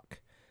suck.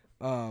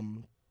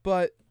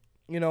 But,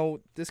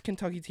 this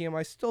Kentucky team,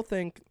 I still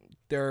think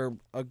they're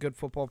a good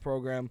football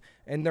program,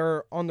 and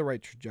they're on the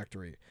right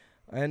trajectory.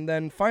 And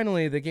then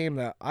finally, the game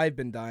that I've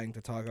been dying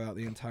to talk about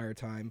the entire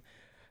time,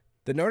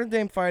 the Notre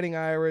Dame Fighting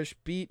Irish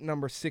beat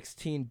number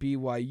 16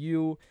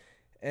 BYU,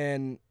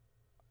 and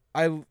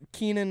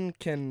Keenan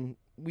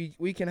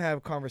we can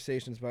have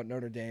conversations about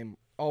Notre Dame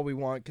all we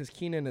want, because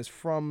Keenan is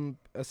from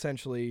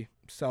essentially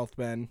South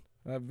Bend,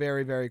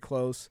 very, very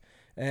close.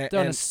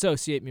 Don't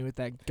associate me with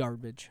that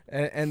garbage.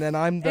 And then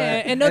I'm the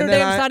and Notre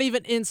Dame's not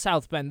even in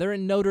South Bend. They're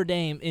in Notre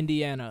Dame,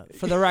 Indiana,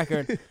 for the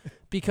record,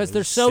 because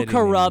they're so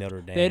corrupt.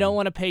 They don't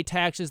want to pay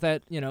taxes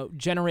that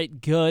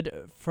generate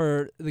good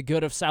for the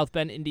good of South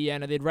Bend,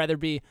 Indiana. They'd rather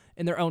be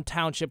in their own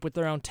township with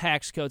their own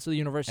tax code, so the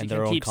university and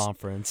their own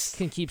conference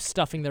can keep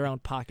stuffing their own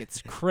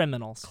pockets.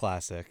 Criminals.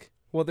 Classic.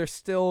 Well, they're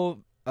still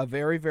a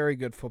very, very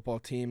good football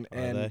team,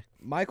 and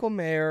Michael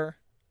Mayer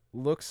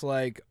looks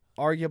like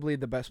arguably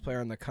the best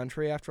player in the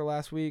country after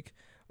last week.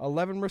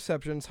 11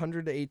 receptions,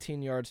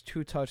 118 yards,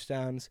 2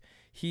 touchdowns.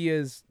 He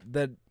is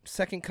the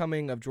second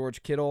coming of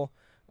George Kittle.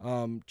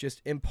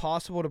 Just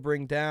impossible to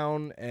bring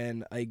down,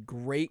 and a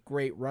great,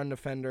 great run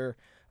defender.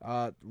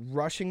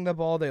 Rushing the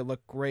ball, they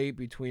look great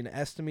between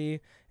Estime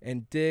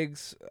and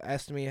Diggs.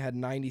 Estime had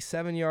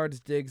 97 yards,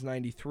 Diggs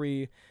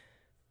 93.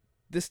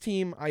 This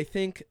team, I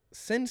think,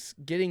 since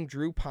getting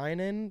Drew Pine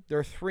in,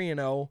 they're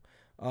 3-0.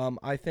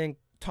 I think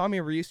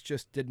Tommy Rees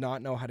just did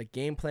not know how to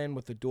game plan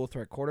with the dual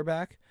threat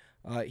quarterback.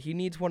 He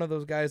needs one of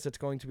those guys that's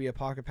going to be a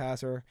pocket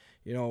passer.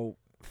 He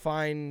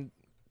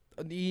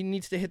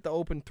needs to hit the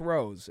open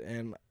throws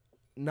and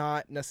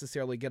not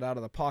necessarily get out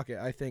of the pocket.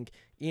 I think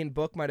Ian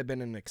Book might have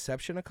been an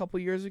exception a couple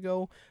years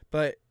ago,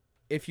 but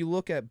if you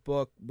look at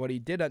Book, what he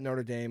did at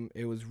Notre Dame,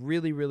 it was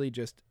really, really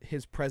just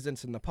his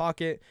presence in the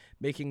pocket,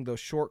 making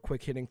those short,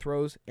 quick-hitting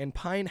throws, and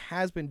Pine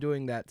has been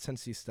doing that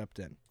since he stepped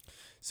in.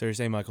 So you're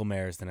saying Michael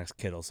Mayer is the next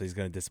Kittle, so he's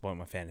going to disappoint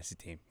my fantasy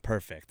team.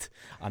 Perfect.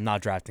 I'm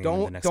not drafting him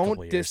in the next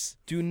couple years.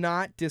 Do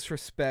not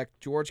disrespect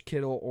George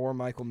Kittle or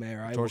Michael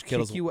Mayer. I will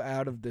kick you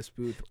out of this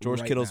booth.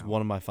 George Kittle's one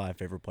of my 5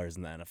 favorite players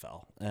in the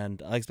NFL,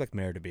 and I expect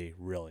Mayer to be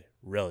really,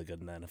 really good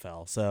in the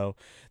NFL. So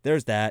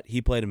there's that.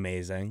 He played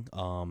amazing.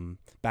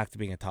 Back to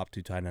being a top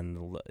 2 tight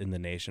end in the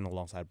nation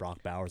alongside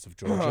Brock Bowers of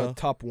Georgia.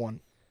 Top 1.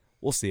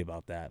 We'll see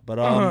about that. But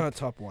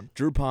top 1.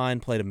 Drew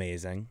Pine played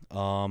amazing.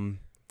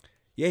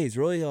 Yeah, he's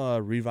really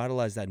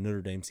revitalized that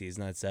Notre Dame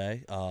season, I'd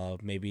say.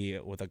 Maybe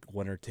with a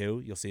win or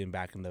 2, you'll see him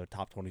back in the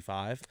top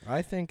 25.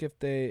 I think if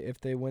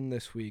they win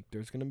this week,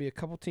 there's going to be a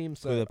couple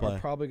teams that are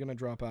probably going to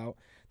drop out.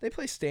 They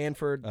play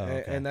Stanford,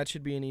 and that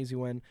should be an easy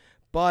win.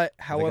 But,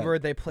 however,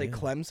 they play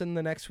Clemson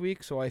the next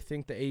week, so I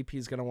think the AP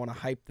is going to want to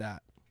hype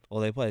that. Well,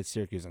 they play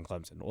Syracuse and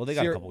Clemson. Well, they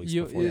got a couple weeks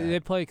before that. They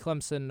play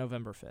Clemson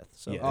November 5th.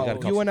 So. Yeah,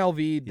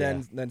 UNLV,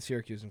 then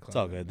Syracuse and Clemson. It's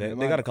all good. They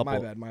got a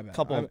couple, my bad.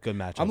 couple of good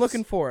matchups. I'm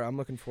looking forward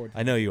to it.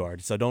 I know you are,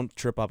 so don't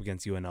trip up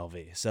against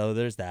UNLV. So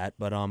there's that.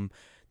 But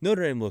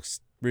Notre Dame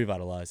looks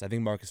revitalized. I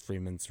think Marcus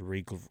Freeman's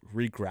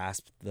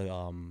re-grasped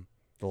the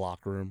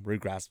locker room,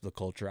 re-grasped the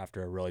culture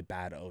after a really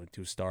bad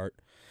 0-2 start.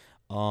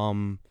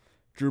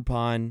 Drew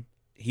Pine,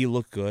 he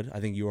looked good. I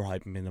think you were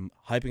hyping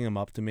him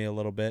up to me a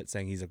little bit,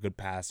 saying he's a good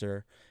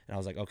passer. And I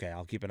was like, okay,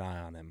 I'll keep an eye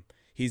on him.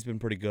 He's been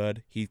pretty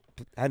good. He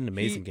had an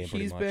amazing game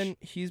pretty much.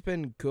 He's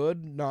been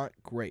good, not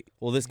great.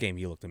 Well, this game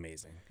he looked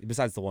amazing,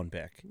 besides the one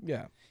pick.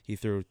 Yeah. He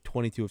threw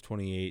 22 of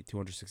 28,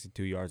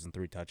 262 yards and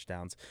 3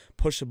 touchdowns.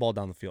 Pushed the ball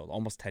down the field,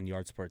 almost 10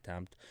 yards per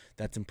attempt.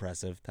 That's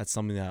impressive. That's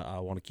something that I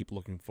want to keep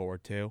looking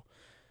forward to.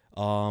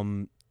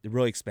 it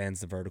really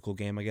expands the vertical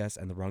game, I guess,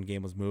 and the run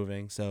game was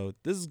moving. So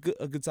this is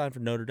a good sign for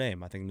Notre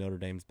Dame. I think Notre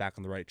Dame's back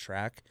on the right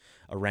track.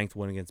 A ranked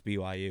win against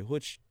BYU,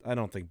 which I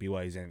don't think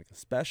BYU is anything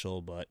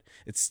special, but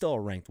it's still a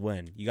ranked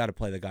win. You got to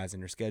play the guys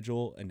in your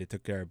schedule, and they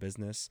took care of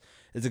business.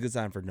 It's a good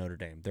sign for Notre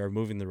Dame. They're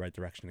moving in the right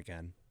direction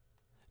again.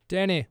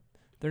 Danny,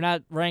 they're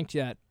not ranked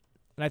yet,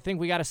 and I think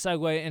we got to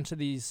segue into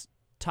these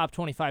top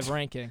 25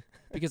 ranking.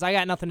 Because I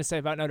got nothing to say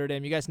about Notre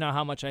Dame. You guys know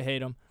how much I hate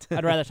them.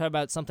 I'd rather talk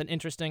about something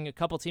interesting. A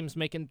couple teams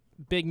making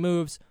big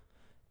moves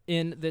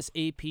in this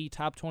AP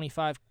Top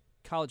 25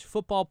 college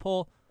football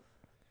poll.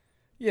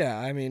 Yeah,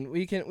 I mean,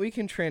 we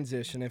can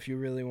transition if you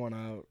really want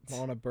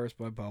to burst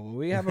my bubble.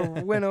 We have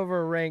a win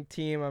over a ranked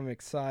team. I'm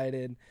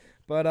excited.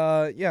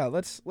 But yeah,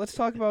 let's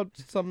talk about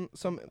some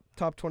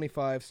top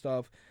 25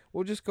 stuff.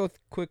 We'll just go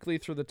quickly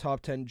through the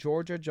top 10.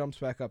 Georgia jumps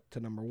back up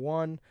to number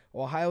 1.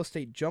 Ohio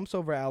State jumps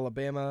over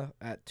Alabama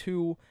at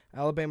 2.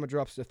 Alabama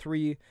drops to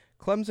 3.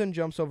 Clemson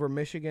jumps over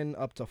Michigan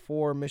up to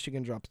 4.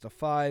 Michigan drops to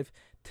 5.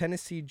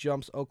 Tennessee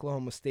jumps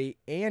Oklahoma State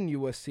and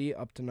USC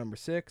up to number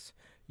 6.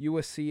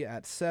 USC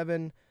at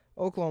 7.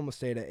 Oklahoma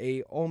State at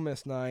 8. Ole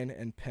Miss 9.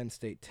 And Penn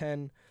State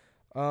 10.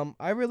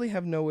 I really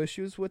have no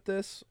issues with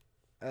this.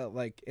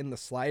 Like in the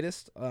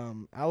slightest.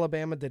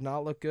 Alabama did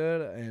not look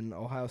good, and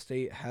Ohio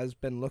State has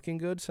been looking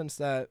good since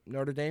that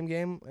Notre Dame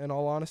game, in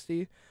all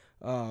honesty.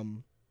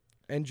 And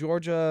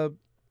Georgia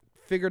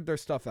figured their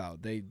stuff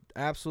out. They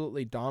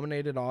absolutely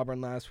dominated Auburn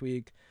last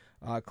week.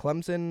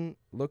 Clemson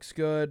looks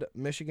good.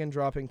 Michigan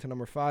dropping to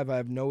number 5. I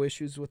have no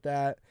issues with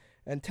that.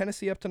 And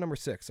Tennessee up to number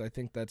 6. I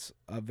think that's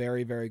a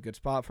very, very good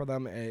spot for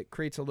them. It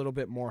creates a little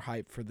bit more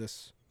hype for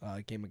this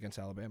game against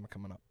Alabama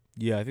coming up.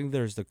 Yeah, I think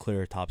there's the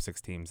clear top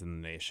 6 teams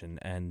in the nation,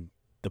 and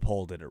the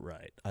poll did it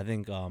right. I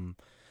think I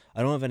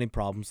don't have any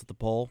problems with the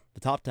poll.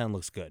 The top 10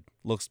 looks good.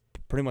 Looks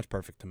pretty much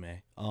perfect to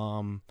me.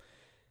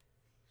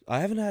 I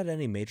haven't had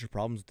any major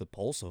problems with the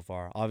poll so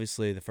far.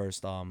 Obviously, the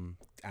first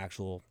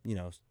actual,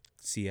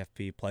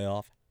 CFP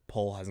playoff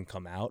poll hasn't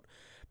come out,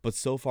 but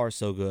so far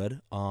so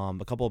good. A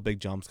couple of big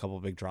jumps, a couple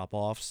of big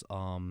drop-offs.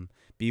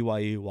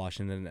 BYU,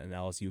 Washington, and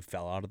LSU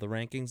fell out of the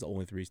rankings.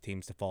 Only 3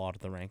 teams to fall out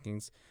of the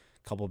rankings.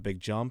 Couple of big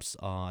jumps.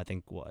 I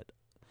think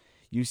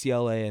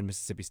UCLA and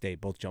Mississippi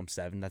State both jumped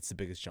 7. That's the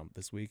biggest jump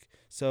this week.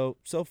 So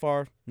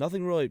far,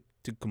 nothing really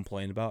to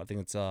complain about. I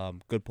think it's a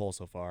good poll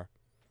so far.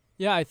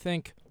 Yeah, I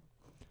think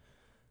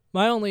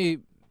my only,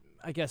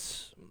 I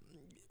guess,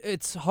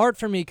 it's hard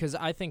for me because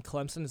I think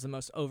Clemson is the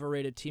most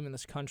overrated team in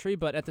this country.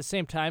 But at the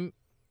same time,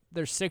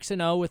 they're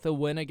 6-0 with a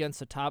win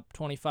against a top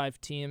 25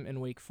 team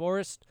in Wake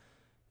Forest.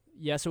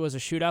 Yes, it was a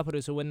shootout, but it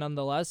was a win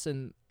nonetheless.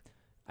 And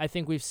I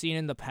think we've seen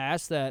in the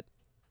past that.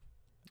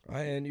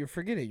 And you're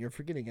forgetting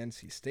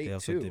NC State, they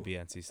also too. did beat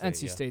NC State.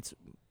 NC State's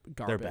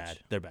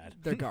garbage. They're bad.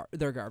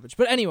 They're garbage.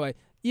 But anyway,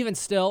 even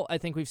still, I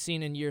think we've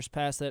seen in years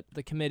past that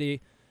the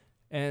committee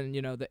and,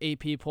 the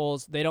AP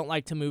polls, they don't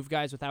like to move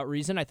guys without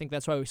reason. I think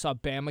that's why we saw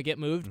Bama get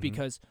moved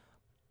because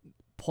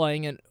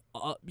playing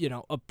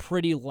a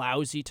pretty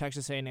lousy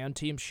Texas A&M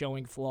team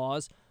showing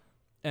flaws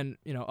and,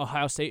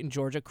 Ohio State and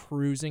Georgia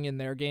cruising in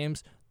their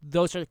games,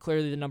 those are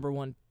clearly the number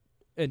 1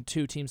 and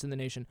 2 teams in the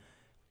nation.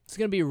 It's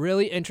going to be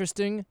really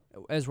interesting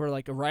as we're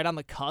right on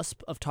the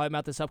cusp of talking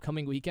about this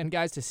upcoming weekend,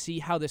 guys, to see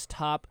how this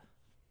top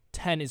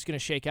 10 is going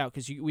to shake out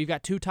because we've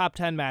got 2 top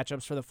 10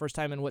 matchups for the first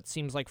time in what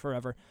seems like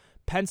forever.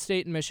 Penn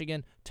State and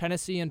Michigan,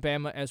 Tennessee and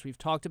Bama, as we've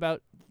talked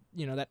about,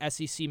 that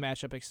SEC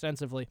matchup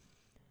extensively.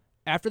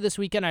 After this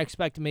weekend, I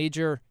expect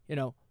major,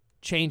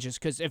 changes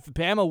because if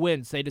Bama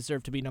wins, they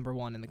deserve to be number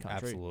 1 in the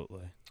country.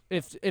 Absolutely.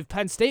 If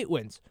Penn State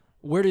wins,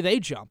 where do they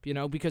jump?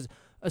 Because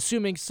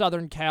assuming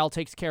Southern Cal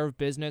takes care of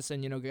business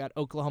and, got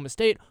Oklahoma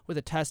State with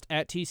a test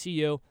at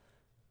TCU,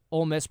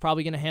 Ole Miss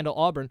probably going to handle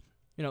Auburn.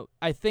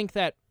 I think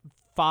that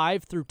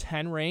 5 through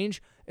 10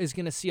 range is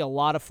going to see a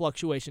lot of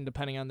fluctuation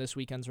depending on this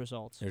weekend's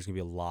results. There's going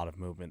to be a lot of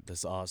movement.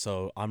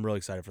 So I'm really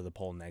excited for the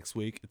poll next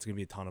week. It's going to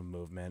be a ton of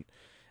movement.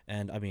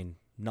 And, I mean,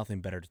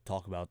 nothing better to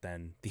talk about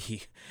than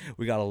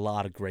we got a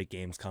lot of great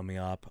games coming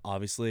up,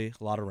 obviously,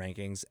 a lot of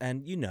rankings.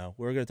 And,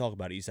 we're going to talk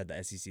about it. You said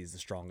the SEC is the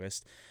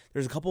strongest.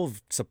 There's a couple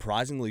of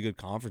surprisingly good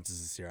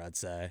conferences this year, I'd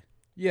say.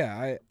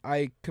 Yeah,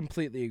 I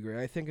completely agree.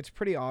 I think it's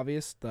pretty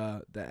obvious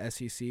the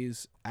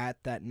SEC's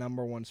at that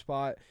number 1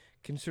 spot,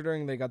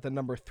 considering they got the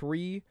number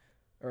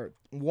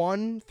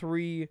 1,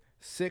 3,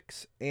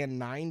 6, and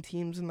 9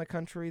 teams in the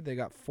country. They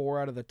got 4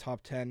 out of the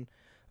top 10.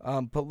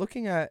 But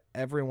looking at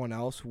everyone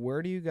else,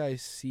 where do you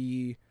guys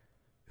see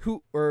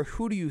who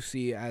do you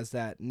see as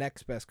that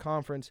next best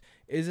conference?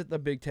 Is it the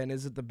Big 10?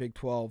 Is it the Big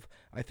 12?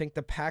 I think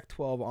the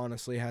Pac-12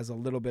 honestly has a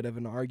little bit of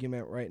an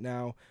argument right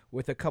now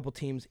with a couple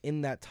teams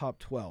in that top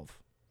 12.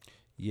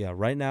 Yeah,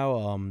 right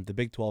now the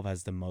Big 12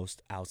 has the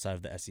most outside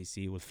of the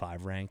SEC with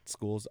 5 ranked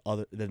schools.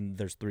 Then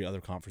there's 3 other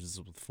conferences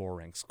with 4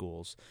 ranked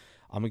schools.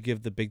 I'm going to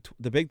give the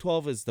Big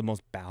 12 is the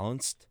most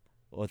balanced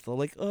with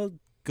a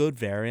good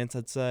variance,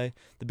 I'd say.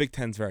 The Big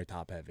 10's very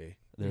top heavy.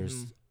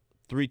 There's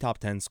 3 top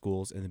 10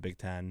 schools in the Big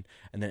 10,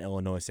 and then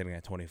Illinois sitting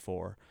at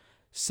 24.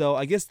 So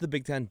I guess the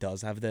Big Ten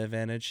does have the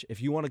advantage.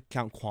 If you want to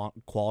count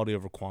quality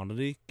over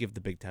quantity, give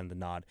the Big Ten the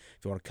nod.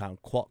 If you want to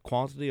count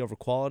quantity over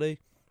quality,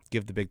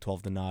 give the Big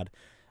 12 the nod.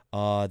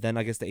 Then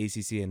I guess the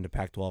ACC and the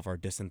Pac-12 are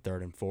distant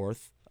third and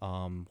fourth,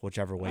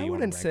 whichever way you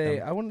want to rank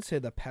them. I wouldn't say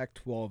the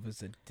Pac-12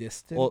 is a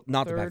distant. Well,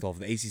 not third. the Pac-12,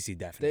 the ACC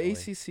definitely.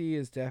 The ACC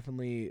is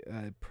definitely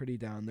pretty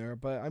down there,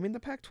 but I mean the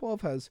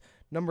Pac-12 has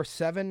number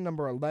 7,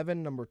 number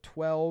 11, number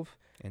 12,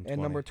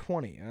 and number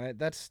 20.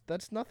 That's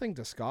nothing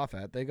to scoff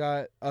at. They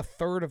got a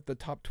third of the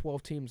top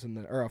 12 teams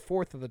or a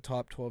fourth of the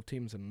top 12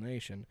 teams in the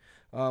nation.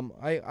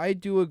 I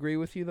do agree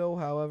with you though.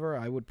 However,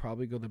 I would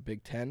probably go the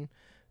Big Ten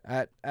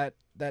at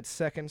that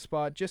second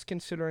spot, just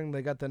considering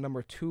they got the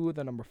number 2,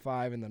 the number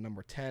 5, and the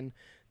number 10.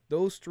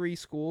 Those 3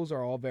 schools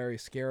are all very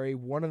scary.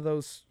 One of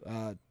those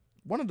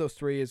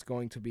 3 is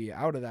going to be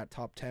out of that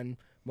top 10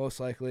 most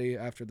likely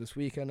after this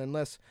weekend,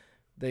 unless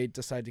they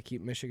decide to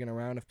keep Michigan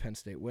around if Penn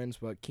State wins.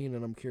 But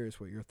Keenan, I'm curious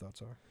what your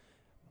thoughts are.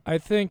 I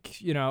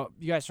think, you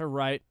guys are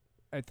right.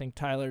 I think,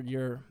 Tyler,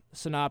 your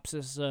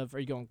synopsis of, are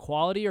you going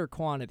quality or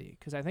quantity?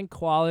 Because I think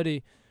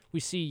quality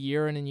we see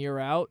year in and year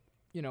out,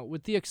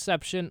 with the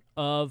exception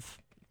of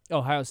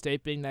Ohio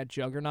State being that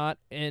juggernaut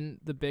in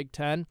the Big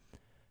Ten.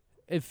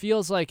 It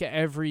feels like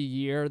every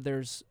year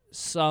there's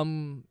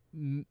some,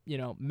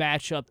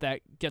 matchup that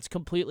gets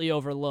completely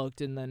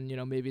overlooked, and then,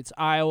 maybe it's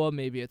Iowa,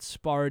 maybe it's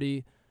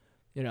Sparty,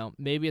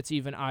 maybe it's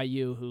even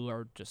IU, who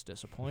are just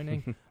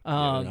disappointing.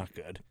 Yeah, they're not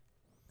good.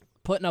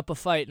 Putting up a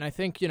fight, and I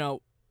think,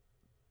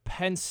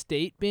 Penn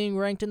State being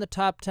ranked in the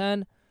top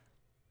 10,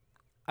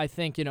 I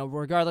think,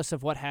 regardless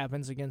of what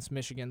happens against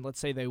Michigan, let's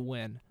say they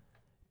win,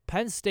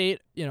 Penn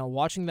State,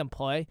 watching them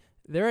play,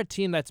 they're a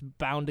team that's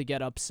bound to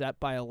get upset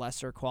by a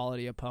lesser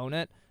quality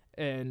opponent.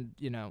 And,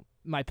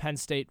 my Penn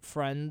State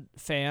friends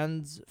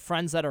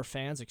that are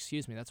fans,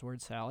 excuse me, that's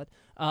word salad,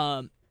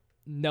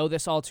 know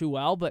this all too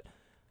well. But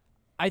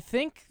I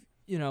think,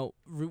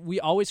 we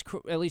always,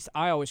 at least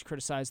I always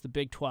criticize the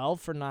Big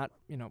 12 for not,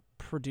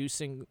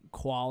 producing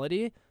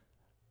quality.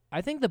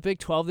 I think the Big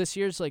 12 this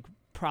year is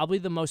probably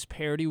the most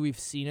parity we've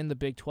seen in the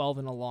Big 12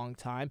 in a long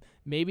time.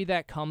 Maybe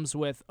that comes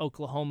with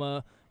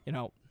Oklahoma,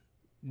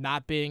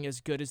 not being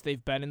as good as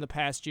they've been in the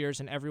past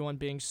years and everyone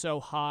being so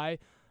high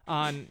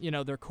on,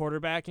 their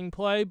quarterbacking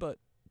play. But,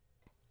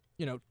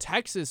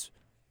 Texas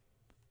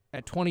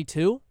at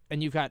 22,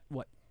 and you've got,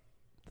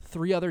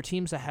 3 other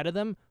teams ahead of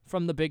them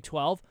from the Big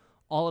 12,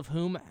 all of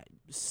whom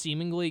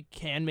seemingly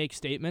can make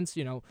statements.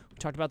 We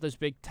talked about those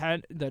Big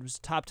 10, those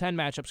top 10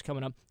 matchups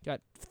coming up.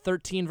 Got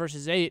 13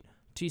 versus 8,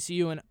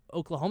 TCU and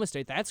Oklahoma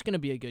State. That's going to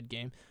be a good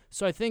game.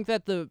 So I think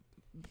that the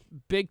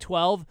Big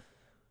 12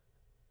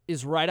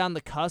 is right on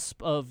the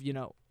cusp of,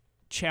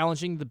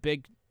 challenging the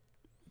Big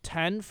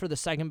 10 for the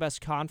second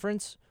best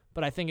conference,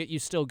 but I think you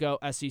still go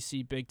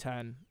SEC, Big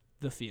 10,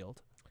 the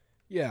field.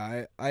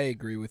 Yeah, I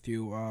agree with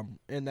you.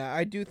 And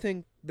I do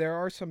think there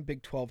are some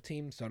Big 12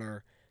 teams that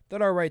are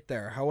right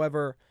there.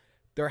 However,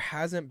 there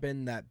hasn't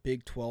been that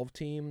Big 12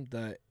 team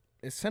that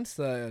since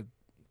the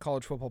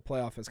college football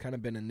playoff has kind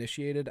of been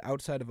initiated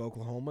outside of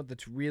Oklahoma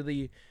that's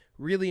really,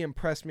 really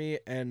impressed me.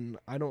 And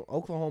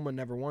Oklahoma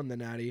never won the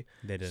Natty.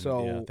 They didn't.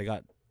 So, yeah, they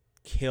got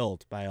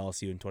killed by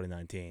LSU in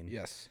 2019.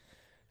 Yes.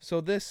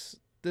 So this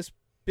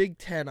Big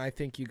 10, I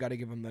think you got to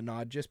give them the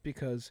nod just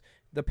because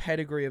the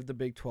pedigree of the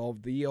Big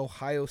 12, the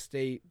Ohio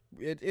State,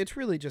 it's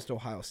really just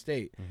Ohio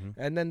State. Mm-hmm.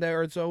 And then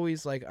there's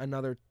always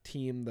another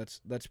team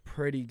that's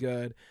pretty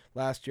good.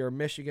 Last year,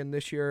 Michigan.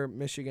 This year,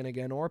 Michigan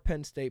again, or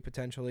Penn State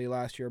potentially.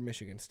 Last year,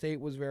 Michigan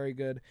State was very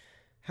good.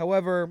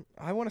 However,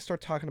 I want to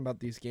start talking about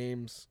these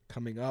games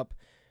coming up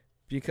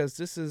because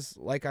this is,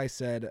 like I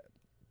said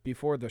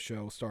before the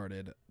show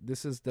started,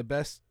 this is the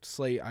best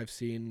slate I've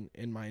seen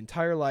in my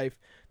entire life.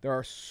 There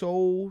are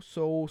so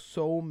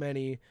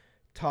many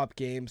top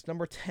games.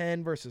 Number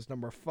 10 versus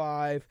number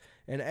 5,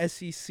 and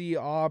SEC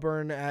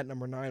Auburn at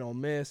number 9 Ole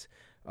Miss,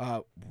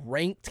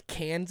 ranked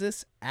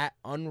Kansas at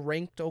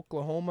unranked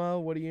Oklahoma.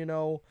 What do you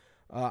know?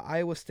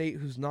 Iowa State,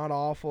 who's not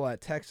awful,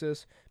 at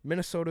Texas.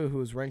 Minnesota, who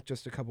was ranked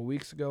just a couple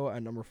weeks ago,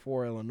 at number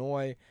 4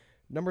 Illinois.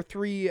 Number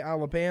 3,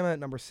 Alabama at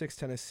number 6,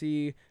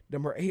 Tennessee.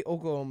 Number 8,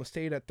 Oklahoma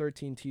State at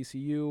 13,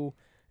 TCU.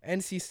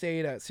 NC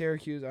State at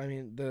Syracuse. I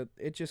mean,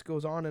 it just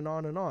goes on and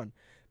on and on.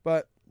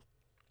 But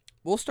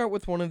we'll start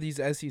with one of these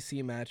SEC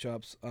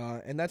matchups,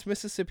 and that's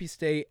Mississippi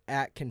State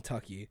at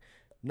Kentucky.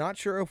 Not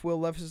sure if Will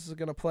Levis is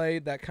going to play.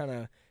 That kind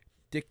of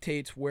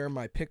dictates where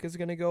my pick is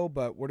going to go,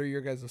 but what are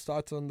your guys'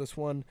 thoughts on this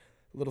one?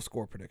 A little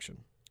score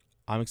prediction.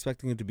 I'm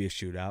expecting it to be a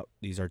shootout.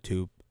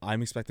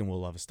 I'm expecting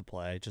Will Levis to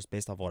play just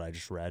based off what I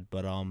just read.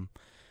 But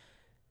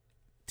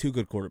 2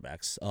 good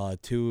quarterbacks.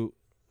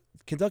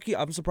 Kentucky,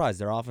 I'm surprised.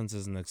 Their offense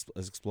isn't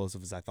as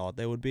explosive as I thought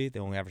they would be. They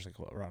only average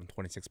around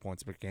 26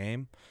 points per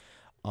game.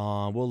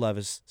 Will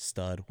Levis,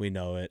 stud. We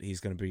know it. He's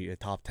going to be a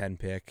top 10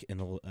 pick in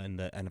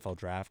the NFL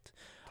draft.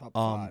 Top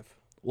 5.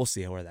 We'll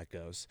see where that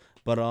goes.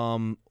 But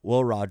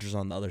Will Rogers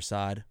on the other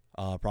side,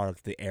 product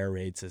of the air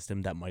raid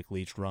system that Mike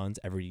Leach runs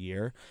every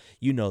year.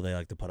 They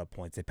like to put up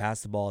points. They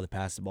pass the ball,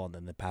 and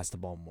then they pass the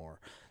ball more.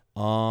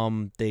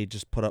 They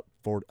just put up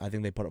I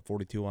think they put up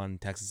 42 on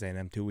Texas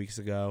A&M 2 weeks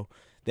ago.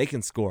 They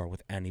can score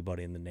with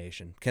anybody in the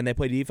nation. Can they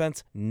play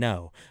defense?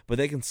 No, but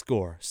they can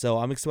score. So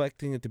I'm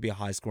expecting it to be a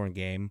high-scoring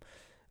game.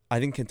 I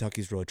think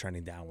Kentucky's really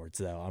trending downwards,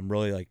 though. I'm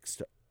really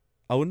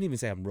I wouldn't even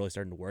say I'm really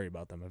starting to worry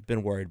about them. I've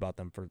been worried about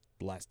them for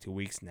the last 2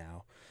 weeks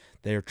now.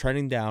 They're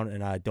trending down,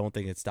 and I don't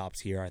think it stops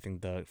here. I think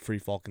the free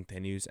fall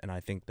continues, and I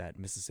think that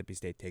Mississippi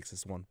State takes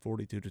this one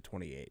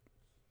 42-28.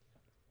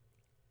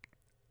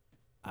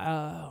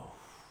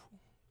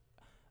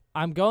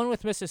 I'm going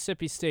with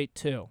Mississippi State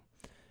too.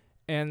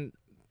 And,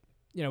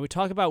 we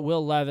talk about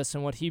Will Levis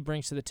and what he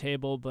brings to the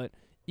table, but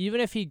even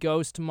if he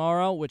goes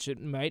tomorrow, which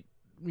it might,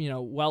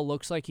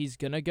 looks like he's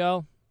going to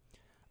go,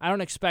 I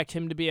don't expect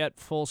him to be at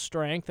full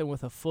strength. And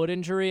with a foot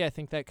injury, I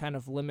think that kind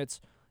of limits,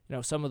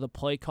 some of the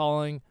play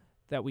calling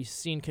that we've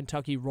seen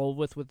Kentucky roll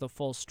with the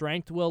full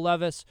strength Will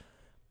Levis.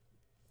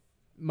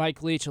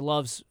 Mike Leach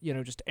loves,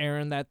 just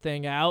airing that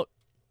thing out.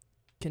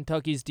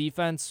 Kentucky's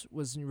defense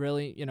was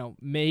really,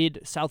 made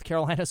South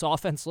Carolina's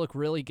offense look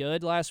really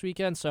good last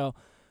weekend. So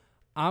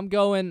I'm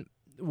going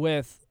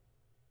with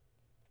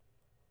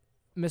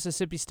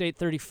Mississippi State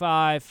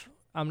 35.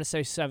 I'm going to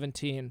say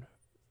 17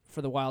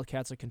 for the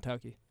Wildcats of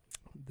Kentucky.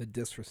 The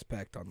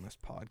disrespect on this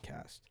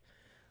podcast.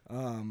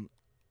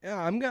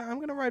 I'm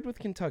gonna ride with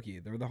Kentucky.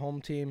 They're the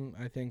home team.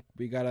 I think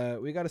we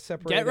gotta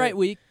separate. Get right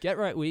week.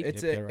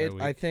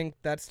 I think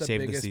that's the Save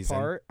biggest the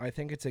part. I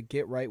think it's a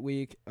get right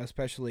week,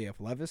 especially if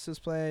Levis is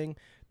playing.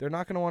 They're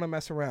not gonna want to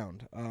mess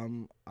around.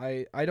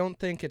 I don't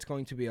think it's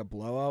going to be a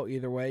blowout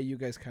either way. You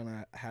guys kind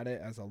of had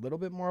it as a little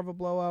bit more of a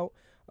blowout.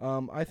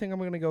 I think I'm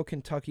gonna go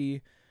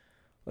Kentucky.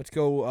 Let's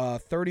go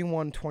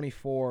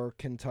 31-24.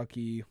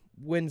 Kentucky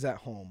wins at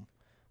home.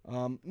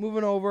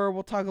 Moving over,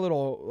 we'll talk a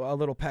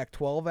little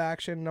Pac-12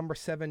 action. Number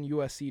 7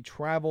 USC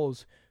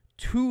travels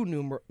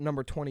to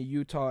number 20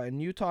 Utah,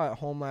 and Utah at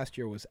home last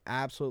year was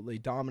absolutely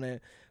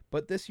dominant.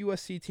 But this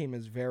USC team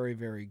is very,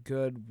 very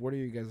good. What are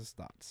you guys'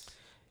 thoughts?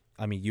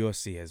 I mean,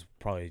 USC is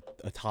probably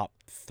a top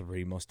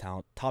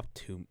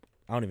 2,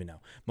 I don't even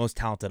know, most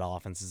talented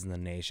offenses in the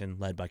nation,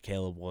 led by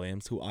Caleb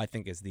Williams, who I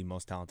think is the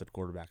most talented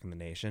quarterback in the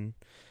nation.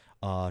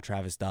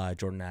 Travis Dye,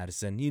 Jordan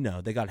Addison,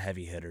 they got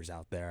heavy hitters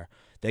out there.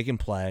 They can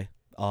play.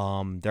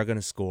 They're going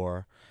to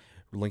score.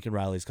 Lincoln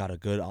Riley's got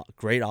a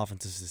great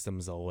offensive system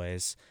as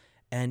always.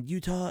 And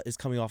Utah is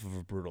coming off of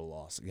a brutal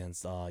loss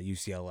against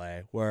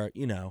UCLA where,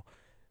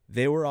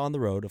 they were on the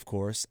road, of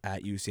course,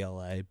 at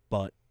UCLA,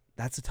 but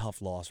that's a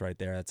tough loss right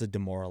there. That's a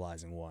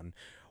demoralizing one.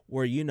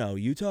 Where,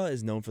 Utah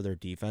is known for their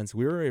defense.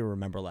 We already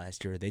remember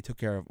last year they took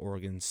care of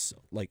Oregon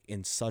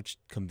in such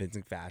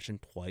convincing fashion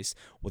twice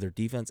with their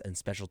defense and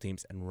special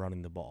teams and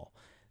running the ball.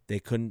 They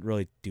couldn't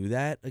really do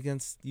that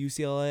against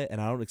UCLA, and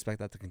I don't expect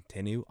that to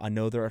continue. I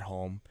know they're at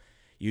home.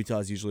 Utah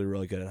is usually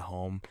really good at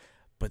home,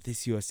 but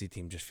this USC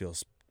team just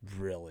feels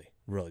really,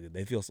 really good.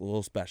 They feel a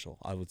little special,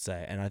 I would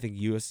say, and I think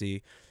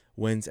USC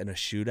wins in a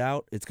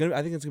shootout.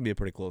 I think it's gonna be a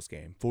pretty close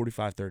game,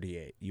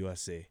 45-38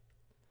 USC.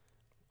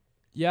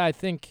 Yeah, I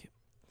think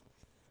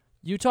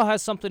Utah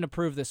has something to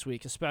prove this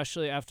week,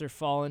 especially after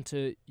falling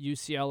to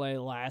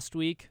UCLA last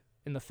week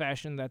in the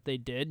fashion that they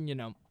did.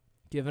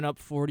 Giving up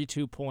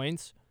 42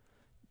 points.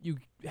 You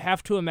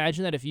have to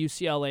imagine that if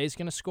UCLA is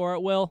going to score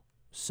at will,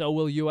 so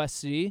will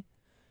USC.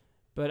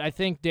 But I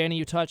think, Danny,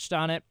 you touched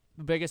on it.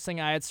 The biggest thing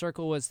I had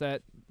circled was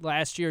that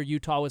last year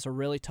Utah was a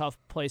really tough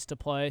place to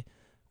play.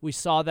 We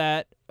saw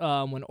that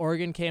when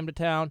Oregon came to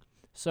town.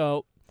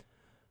 So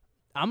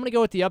I'm going to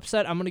go with the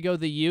upset. I'm going to go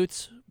the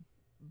Utes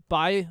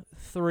by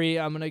 3.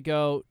 I'm going to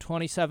go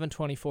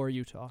 27-24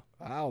 Utah.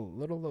 Wow,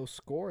 little low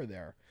score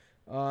there.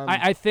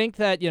 I think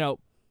that,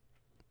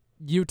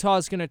 Utah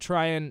is going to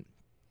try and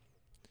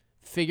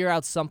figure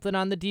out something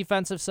on the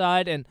defensive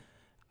side, and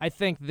I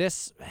think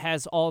this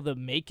has all the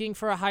making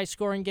for a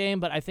high-scoring game,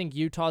 but I think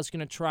Utah's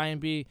going to try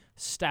and be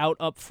stout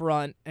up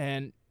front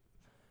and,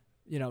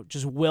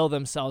 just will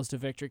themselves to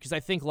victory. Because I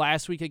think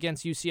last week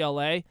against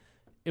UCLA,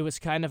 it was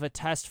kind of a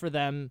test for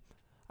them.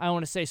 I don't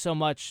want to say so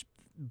much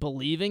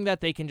believing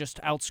that they can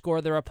just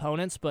outscore their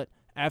opponents, but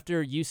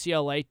after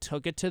UCLA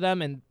took it to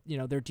them and,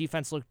 their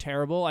defense looked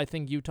terrible, I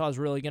think Utah's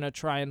really going to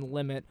try and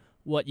limit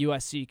what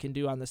USC can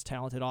do on this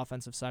talented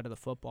offensive side of the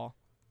football.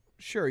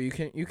 Sure, you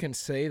can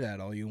say that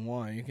all you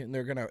want.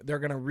 They're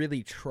gonna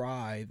really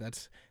try.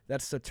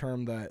 That's the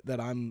term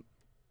that I'm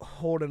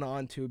holding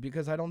on to,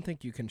 because I don't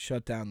think you can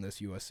shut down this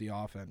USC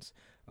offense.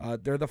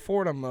 They're the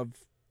Fordham of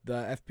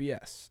the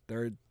FBS.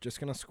 They're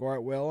just gonna score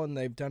at will, and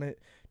they've done it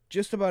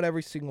just about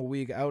every single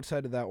week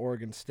outside of that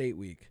Oregon State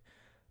week.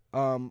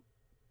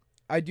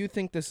 I do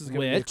think this is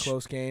gonna be a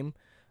close game.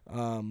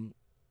 A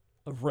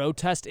road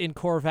test in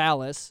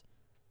Corvallis.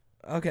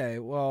 Okay,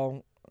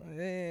 well, I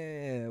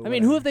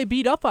mean, who have they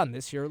beat up on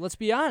this year? Let's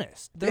be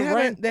honest. They're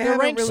ranked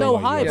really so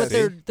high, but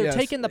they're yes.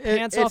 taking the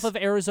pants off of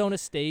Arizona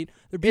State.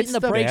 They're beating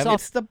the brakes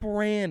off. It's the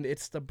brand.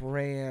 It's the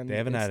brand. They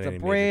haven't had the any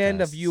brand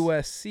major of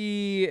tests.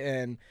 USC,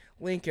 and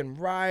Lincoln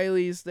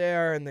Riley's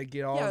there, and they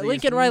get all these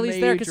Lincoln Riley's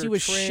there because he major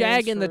was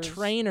shagging the transfers.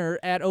 trainer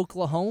at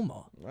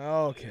Oklahoma.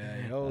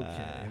 Okay.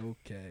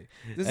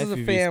 This is a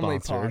FUV family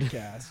sponsored.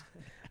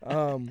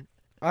 podcast.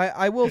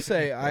 I will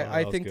say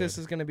I that think was this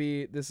is gonna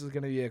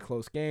be a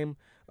close game.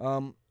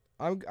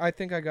 I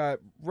think I got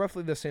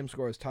roughly the same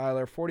score as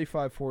Tyler,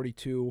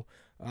 45-42.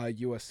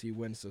 USC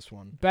wins this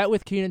one. Bet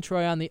with Keenan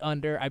Troy on the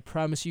under. I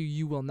promise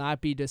you will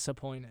not be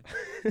disappointed.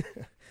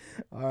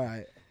 All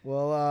right.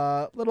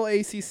 Well, little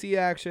ACC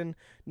action.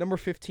 Number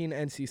 15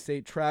 NC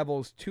State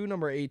travels to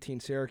number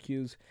 18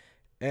 Syracuse.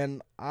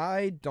 And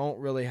I don't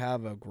really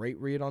have a great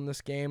read on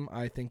this game.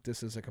 I think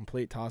this is a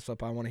complete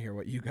toss-up. I want to hear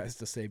what you guys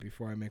to say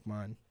before I make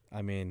mine.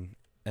 I mean,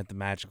 at the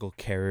magical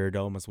Carrier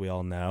Dome, as we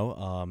all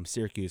know,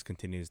 Syracuse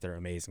continues their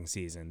amazing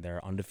season.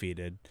 They're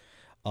undefeated.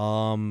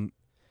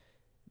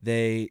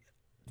 They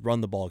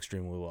run the ball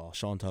extremely well.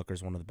 Sean Tucker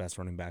is one of the best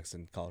running backs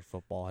in college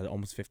football. Had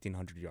almost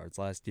 1,500 yards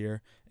last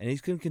year, and he's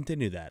going to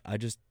continue that. I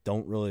just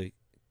don't really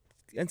 –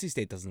 NC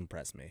State doesn't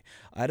impress me.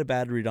 I had a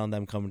bad read on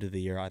them coming to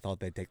the year. I thought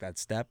they'd take that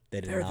step.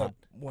 They did They're not.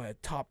 the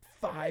top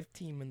 5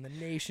 team in the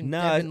nation.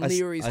 No, Devin I-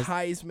 Leary's I-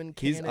 Heisman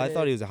candidate. I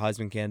thought he was a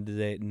Heisman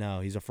candidate. No,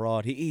 he's a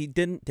fraud. He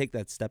didn't take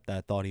that step that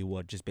I thought he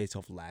would just based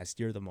off last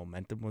year. The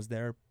momentum was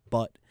there.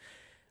 But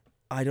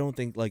I don't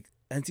think, like,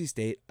 NC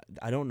State,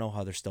 I don't know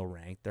how they're still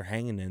ranked. They're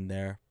hanging in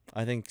there.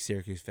 I think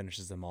Syracuse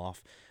finishes them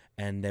off,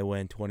 and they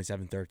win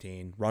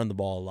 27-13, run the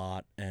ball a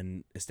lot,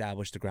 and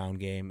establish the ground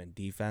game and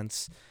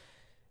defense.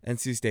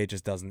 NC State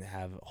just doesn't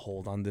have a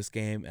hold on this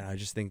game, and I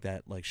just think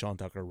that, like, Sean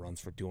Tucker runs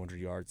for 200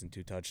 yards and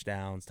 2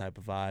 touchdowns type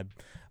of vibe.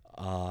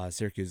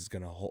 Syracuse is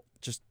going to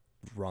just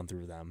run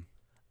through them.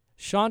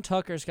 Sean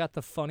Tucker's got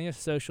the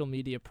funniest social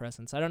media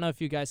presence. I don't know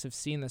if you guys have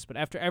seen this, but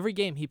after every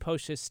game, he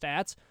posts his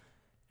stats,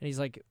 and he's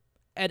like,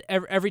 at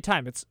every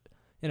time, it's,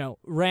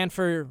 ran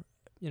for,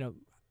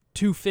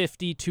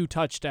 250, 2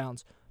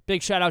 touchdowns.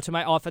 Big shout out to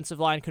my offensive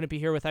line. Couldn't be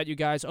here without you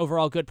guys.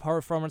 Overall good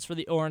performance for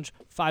the Orange,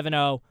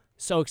 5-0.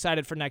 So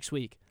excited for next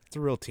week. It's a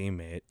real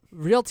teammate.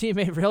 Real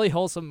teammate, really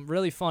wholesome,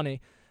 really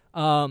funny.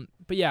 But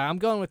yeah, I'm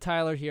going with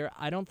Tyler here.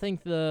 I don't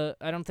think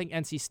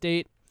NC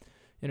State,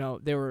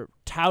 they were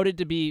touted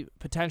to be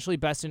potentially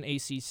best in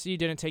ACC,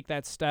 didn't take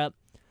that step.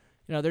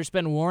 There's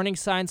been warning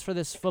signs for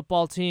this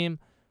football team,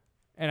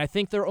 and I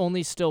think they're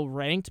only still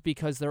ranked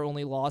because their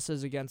only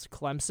losses against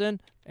Clemson,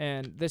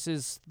 and this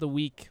is the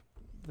week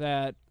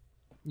that,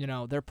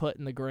 they're put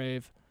in the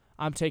grave.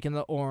 I'm taking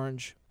the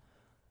Orange.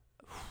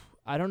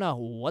 I don't know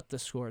what the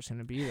score is going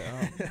to be, though.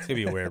 It's going to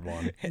be a weird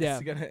one. Yeah.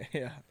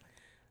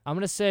 I'm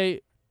going to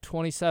say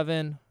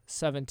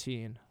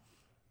 27-17,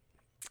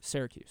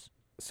 Syracuse.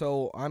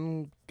 So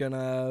I'm going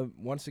to,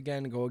 once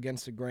again, go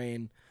against the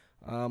grain.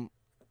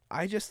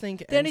 I just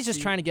think Danny's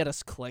just trying to get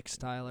us clicks,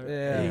 Tyler.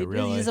 Yeah, he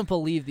really. doesn't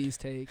believe these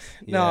takes.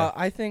 No,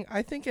 I think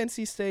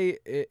NC State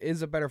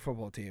is a better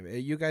football team.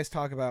 You guys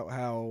talk about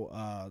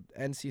how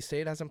NC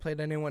State hasn't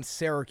played anyone.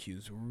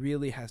 Syracuse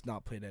really has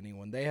not played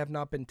anyone. They have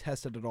not been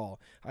tested at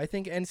all. I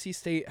think NC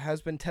State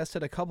has been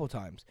tested a couple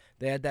times.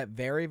 They had that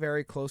very,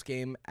 very close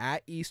game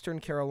at Eastern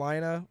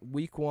Carolina,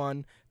 week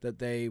 1, that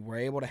they were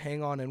able to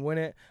hang on and win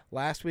it.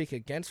 Last week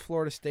against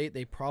Florida State,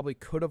 they probably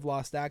could have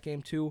lost that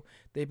game too.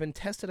 They've been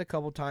tested a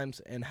couple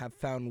times and have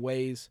found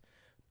ways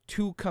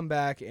to come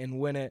back and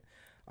win it.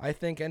 I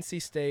think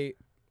NC State,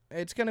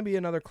 it's going to be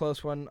another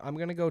close one. I'm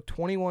going to go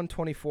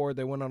 21-24.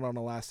 They win it on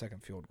a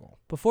last-second field goal.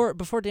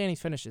 Before Danny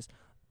finishes,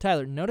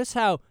 Tyler, notice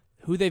how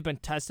who they've been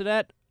tested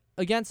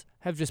against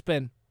have just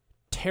been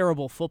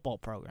terrible football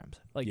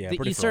programs. Like Yeah, the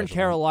pretty Eastern fraudulent.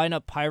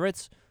 Carolina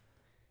Pirates.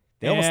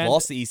 They almost And-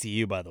 lost to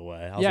ECU, by the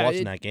way. I was Yeah,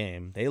 watching that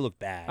game. They look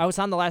bad. I was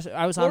on the week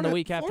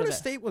after Florida that.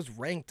 State was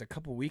ranked a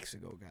couple weeks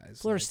ago, guys.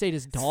 Florida Like, State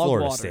is dog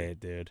Florida water. State,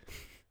 dude.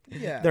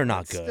 Yeah, They're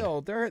not but good.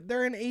 Still,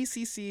 they're an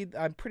ACC.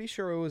 I'm pretty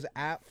sure it was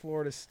at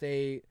Florida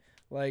State.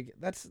 Like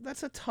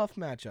that's a tough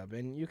matchup,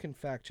 and you can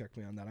fact check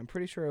me on that. I'm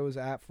pretty sure it was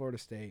at Florida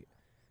State.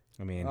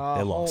 I mean,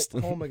 they lost.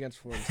 home against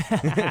Florida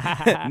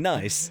State.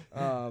 Nice.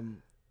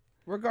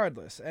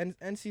 Regardless, and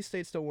NC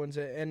State still wins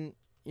it, and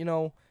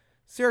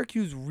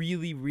Syracuse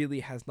really, really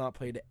has not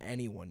played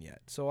anyone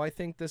yet. So I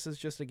think this is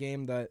just a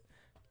game that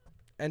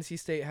NC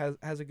State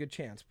has a good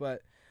chance.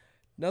 But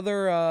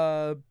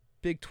another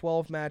Big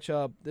 12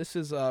 matchup. This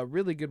is a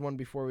really good one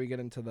before we get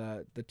into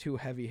the two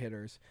heavy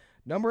hitters.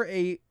 Number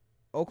 8,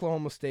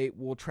 Oklahoma State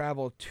will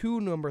travel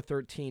to number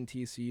 13,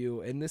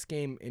 TCU, and this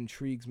game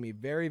intrigues me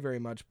very, very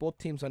much. Both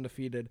teams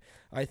undefeated.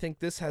 I think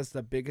this has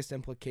the biggest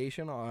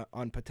implication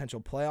on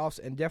potential playoffs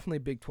and definitely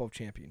Big 12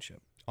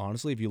 championship.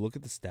 Honestly, if you look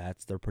at the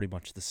stats, they're pretty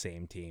much the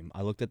same team.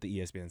 I looked at the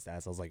ESPN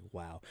stats. I was like,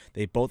 wow.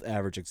 They both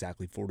average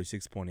exactly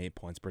 46.8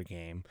 points per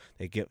game.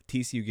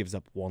 TCU gives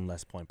up 1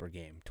 less point per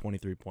game,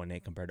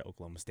 23.8 compared to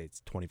Oklahoma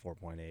State's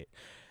 24.8.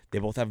 They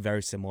both have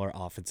very similar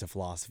offensive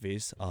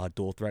philosophies.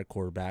 Dual threat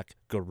quarterback,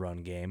 good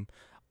run game,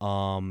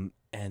 and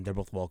they're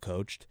both well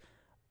coached.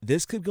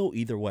 This could go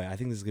either way. I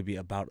think this is going to be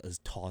about as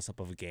toss-up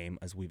of a game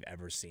as we've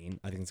ever seen.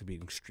 I think it's going to be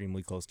an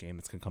extremely close game.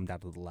 It's going to come down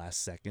to the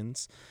last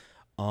seconds.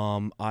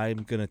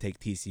 I'm going to take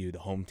TCU, the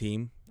home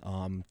team.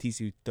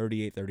 TCU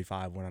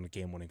 38-35 went on a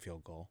game-winning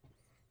field goal.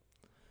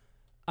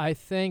 I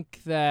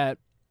think that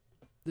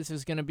this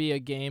is going to be a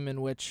game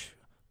in which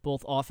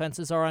both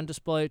offenses are on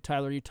display.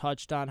 Tyler, you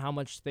touched on how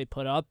much they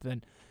put up,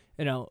 and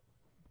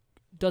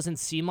doesn't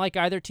seem like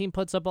either team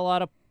puts up a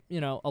lot of,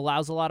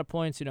 allows a lot of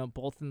points,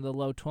 both in the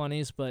low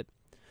 20s, but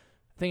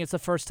I think it's the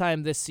first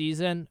time this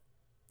season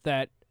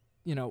that,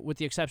 with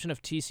the exception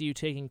of TCU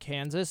taking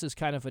Kansas is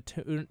kind of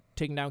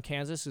taking down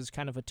Kansas is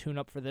kind of a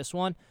tune-up for this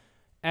one.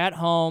 At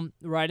home,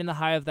 right in the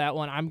high of that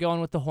one, I'm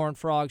going with the Horned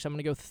Frogs. I'm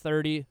going to go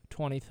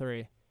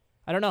 30-23.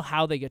 I don't know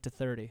how they get to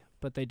 30,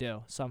 but they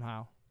do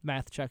somehow.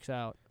 Math checks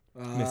out.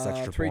 Missed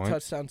extra 3 point.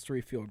 touchdowns,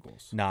 3 field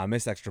goals. Nah,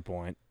 missed extra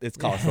point. It's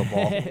college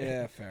football.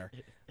 Yeah, fair.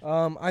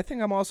 I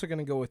think I'm also going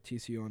to go with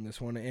TCU on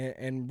this one,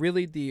 and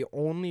really the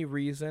only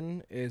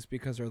reason is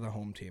because they're the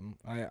home team.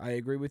 I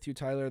agree with you,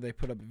 Tyler. They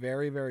put up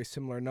very, very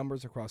similar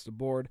numbers across the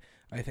board.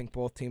 I think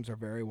both teams are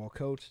very well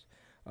coached.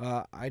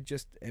 I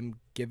just am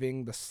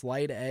giving the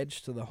slight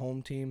edge to the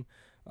home team.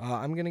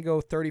 I'm going to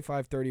go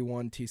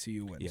 35-31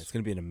 TCU wins. Yeah, it's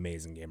going to be an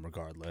amazing game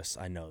regardless.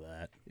 I know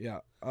that. Yeah.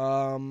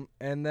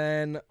 And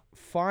then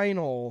two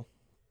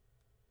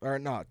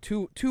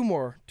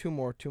more.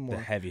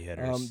 The heavy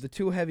hitters. The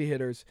 2 heavy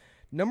hitters.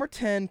 Number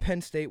 10,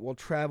 Penn State will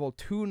travel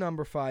to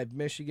number 5,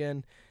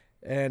 Michigan.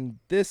 And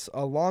this,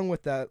 along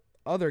with that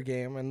other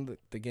game, and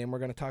the game we're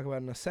going to talk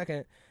about in a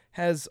second,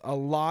 has a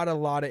lot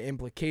of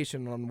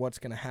implication on what's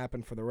going to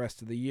happen for the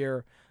rest of the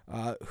year.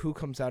 Who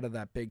comes out of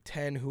that Big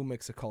Ten? Who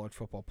makes the college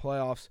football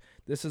playoffs?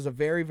 This is a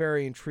very,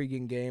 very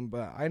intriguing game,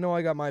 but I know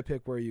I got my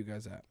pick. Where are you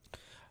guys at?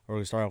 We're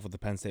going to start off with the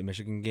Penn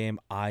State-Michigan game.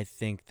 I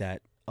think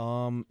that it's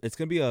going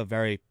to be a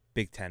very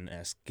Big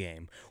Ten-esque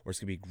game where it's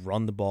going to be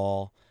run the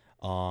ball,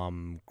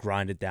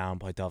 grind it down,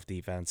 play tough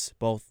defense.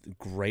 Both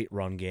great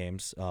run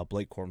games.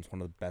 Blake Corum's one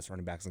of the best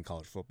running backs in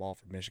college football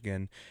for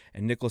Michigan,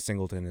 and Nicholas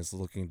Singleton is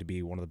looking to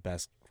be one of the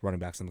best running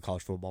backs in the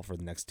college football for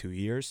the next 2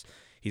 years.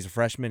 He's a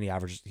freshman.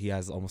 He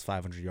has almost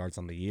 500 yards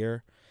on the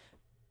year.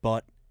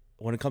 But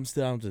when it comes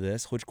down to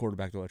this, which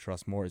quarterback do I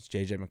trust more? It's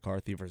J.J.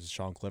 McCarthy versus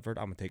Sean Clifford.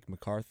 I'm going to take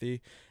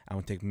McCarthy. I'm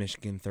going to take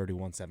Michigan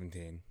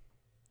 31-17.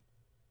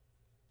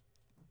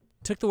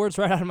 Took the words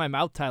right out of my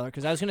mouth, Tyler,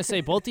 because I was going to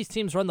say both these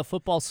teams run the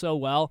football so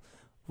well.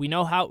 We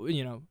know how,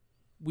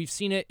 we've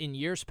seen it in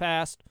years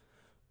past.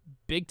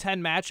 Big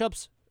Ten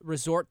matchups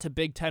resort to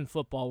Big Ten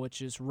football,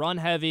 which is run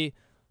heavy,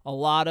 a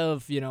lot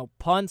of,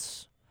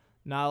 punts,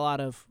 not a lot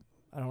of,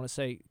 I don't want to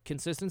say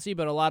consistency,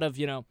 but a lot of,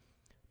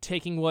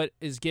 taking what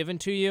is given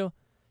to you.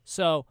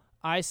 So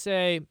I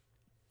say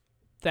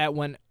that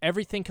when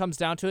everything comes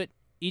down to it,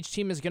 each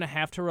team is going to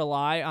have to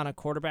rely on a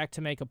quarterback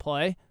to make a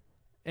play.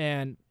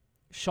 And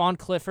Sean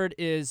Clifford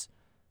is,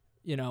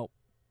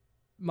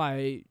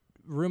 my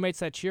roommates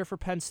that cheer for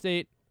Penn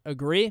State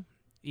agree.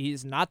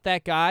 He's not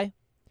that guy.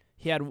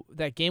 He had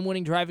that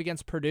game-winning drive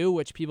against Purdue,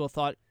 which people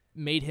thought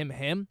made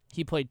him.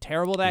 He played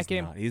terrible that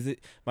game. Not.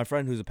 My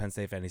friend who's a Penn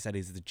State fan, he said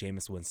he's the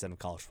Jameis Winston of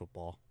college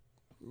football.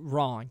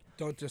 Wrong.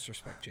 Don't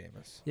disrespect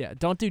Jameis. Yeah,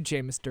 don't do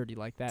Jameis dirty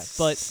like that.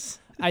 But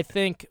I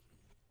think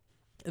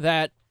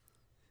that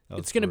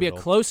it's going to be a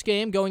close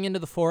game going into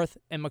the fourth,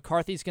 and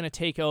McCarthy's going to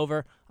take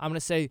over. I'm going to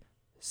say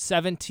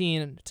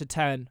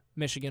 17-10,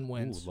 Michigan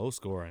wins. Ooh, low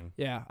scoring.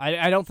 Yeah,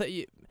 I don't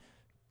think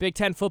Big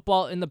Ten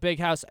football in the big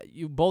house.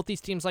 Both these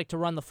teams like to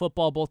run the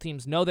football. Both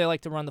teams know they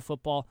like to run the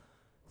football.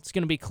 It's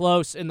going to be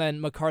close, and then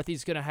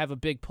McCarthy's going to have a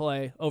big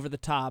play over the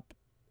top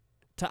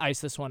to ice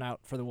this one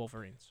out for the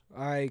Wolverines.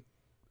 I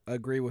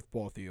agree with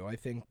both of you. I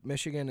think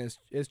Michigan is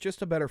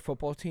just a better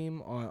football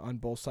team on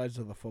both sides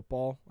of the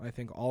football. I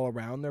think all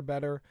around they're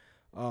better.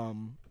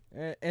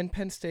 And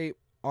Penn State,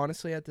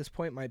 honestly, at this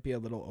point, might be a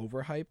little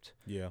overhyped.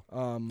 Yeah,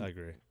 I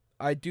agree.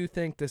 I do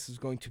think this is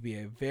going to be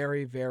a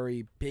very,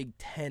 very Big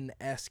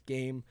Ten-esque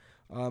game.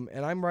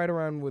 And I'm right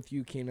around with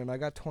you, Keenan. I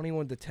got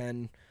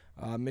 21-10.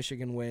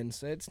 Michigan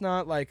wins. It's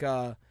not like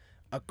a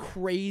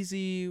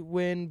crazy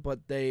win,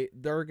 but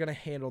they're going to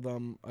handle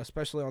them,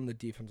 especially on the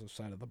defensive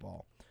side of the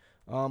ball.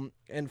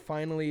 And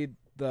finally,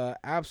 the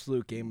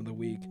absolute game of the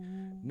week.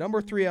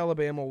 Number 3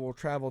 Alabama will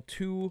travel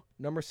to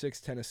number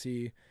 6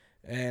 Tennessee.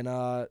 And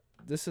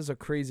this is a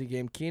crazy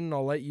game. Keenan,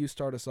 I'll let you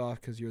start us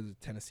off because you're the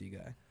Tennessee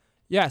guy.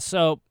 Yeah,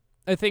 so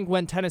I think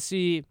when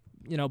Tennessee,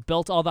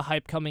 built all the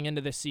hype coming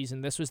into this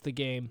season, this was the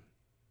game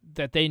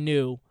that they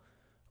knew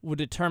would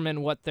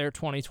determine what their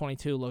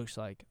 2022 looks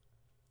like.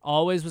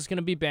 Always was going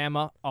to be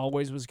Bama.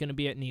 Always was going to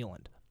be at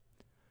Neyland.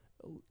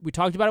 We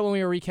talked about it when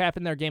we were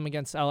recapping their game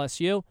against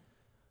LSU.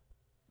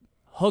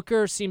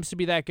 Hooker seems to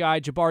be that guy.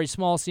 Jabari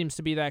Small seems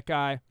to be that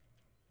guy.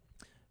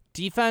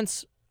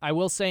 Defense, I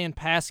will say in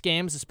past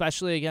games,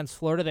 especially against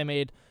Florida, they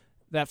made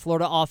that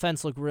Florida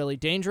offense look really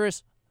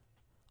dangerous.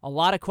 A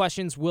lot of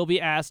questions will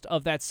be asked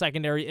of that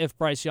secondary if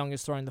Bryce Young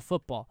is throwing the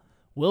football.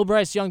 Will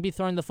Bryce Young be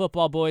throwing the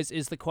football, boys,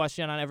 is the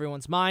question on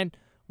everyone's mind.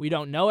 We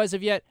don't know as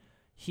of yet.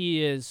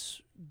 He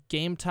is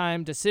game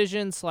time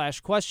decision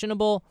 /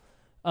 questionable.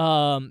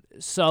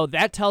 So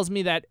that tells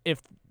me that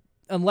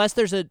unless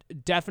there's a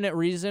definite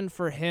reason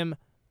for him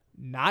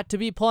not to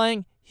be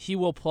playing, he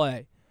will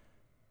play.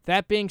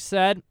 That being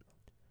said,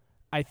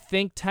 I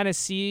think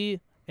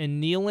Tennessee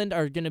and Neyland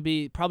are going to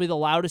be probably the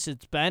loudest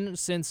it's been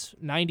since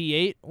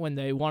 98 when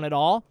they won it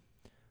all.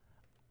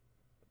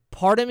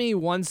 Part of me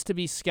wants to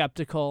be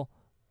skeptical,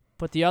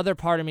 but the other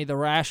part of me, the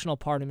rational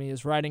part of me,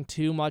 is riding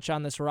too much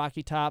on this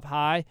Rocky Top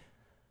high.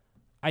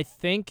 I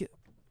think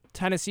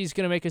Tennessee's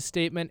going to make a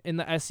statement in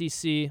the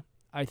SEC.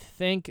 I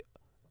think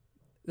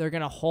they're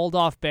going to hold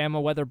off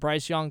Bama whether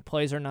Bryce Young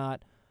plays or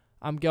not.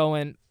 I'm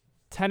going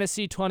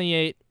Tennessee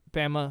 28,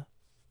 Bama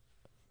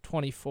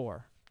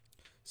 24.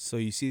 So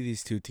you see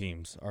these two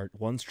teams are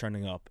one's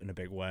trending up in a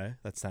big way,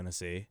 that's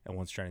Tennessee, and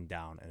one's trending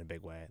down in a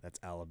big way, that's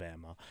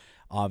Alabama.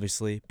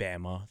 Obviously,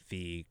 Bama,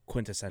 the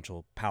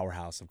quintessential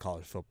powerhouse of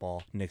college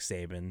football, Nick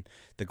Saban,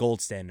 the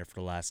gold standard for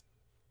the last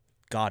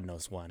God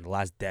knows when, the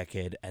last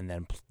decade, and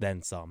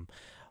then some.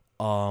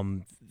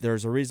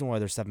 There's a reason why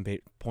they're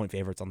 7-point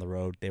favorites on the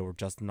road. They were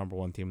just the number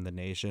one team in the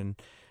nation.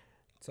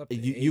 It's up to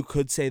You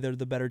could say they're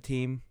the better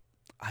team.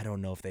 I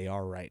don't know if they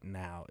are right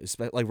now.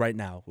 Like right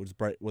now, with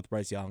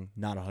Bryce Young,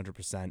 not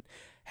 100%.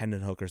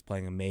 Hendon Hooker's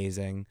playing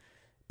amazing.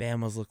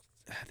 Bama's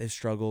they've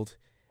struggled.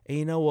 And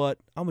you know what?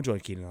 I'm going to join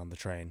Keenan on the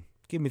train.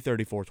 Give me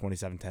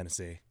 34-27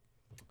 Tennessee.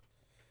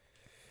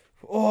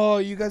 Oh,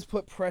 you guys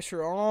put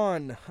pressure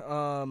on.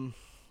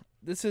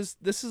 This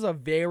is a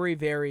very,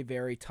 very,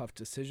 very tough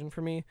decision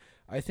for me.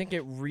 I think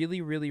it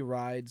really, really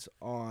rides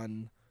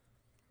on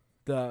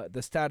the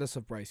status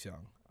of Bryce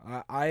Young.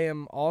 I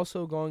am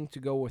also going to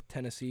go with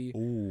Tennessee.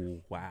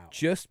 Ooh, wow.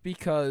 Just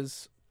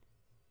because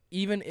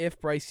even if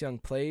Bryce Young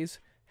plays,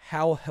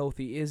 how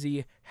healthy is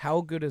he?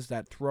 How good is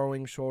that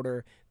throwing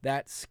shoulder?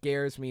 That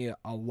scares me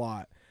a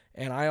lot.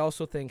 And I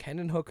also think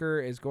Hendon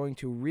Hooker is going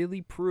to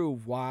really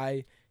prove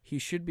why he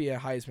should be a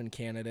Heisman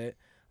candidate.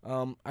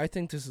 I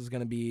think this is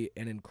going to be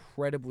an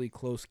incredibly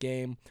close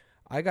game.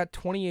 I got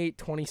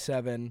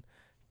 28-27.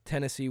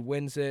 Tennessee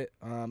wins it.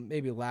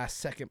 Maybe last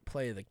second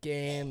play of the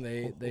game.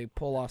 They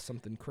pull off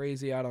something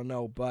crazy. I don't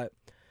know. But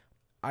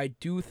I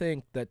do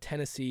think that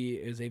Tennessee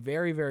is a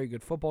very, very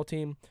good football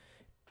team.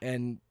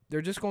 And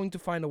they're just going to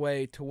find a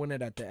way to win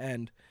it at the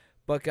end.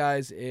 But,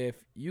 guys,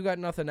 if you got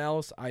nothing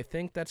else, I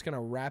think that's going to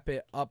wrap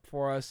it up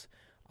for us.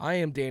 I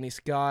am Danny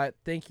Scott.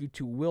 Thank you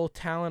to Will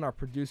Talon, our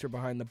producer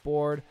behind the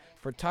board.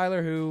 For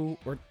Tyler Hu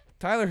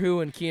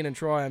and Keenan and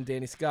Troy, I'm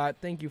Danny Scott.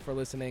 Thank you for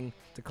listening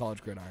to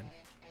College Gridiron.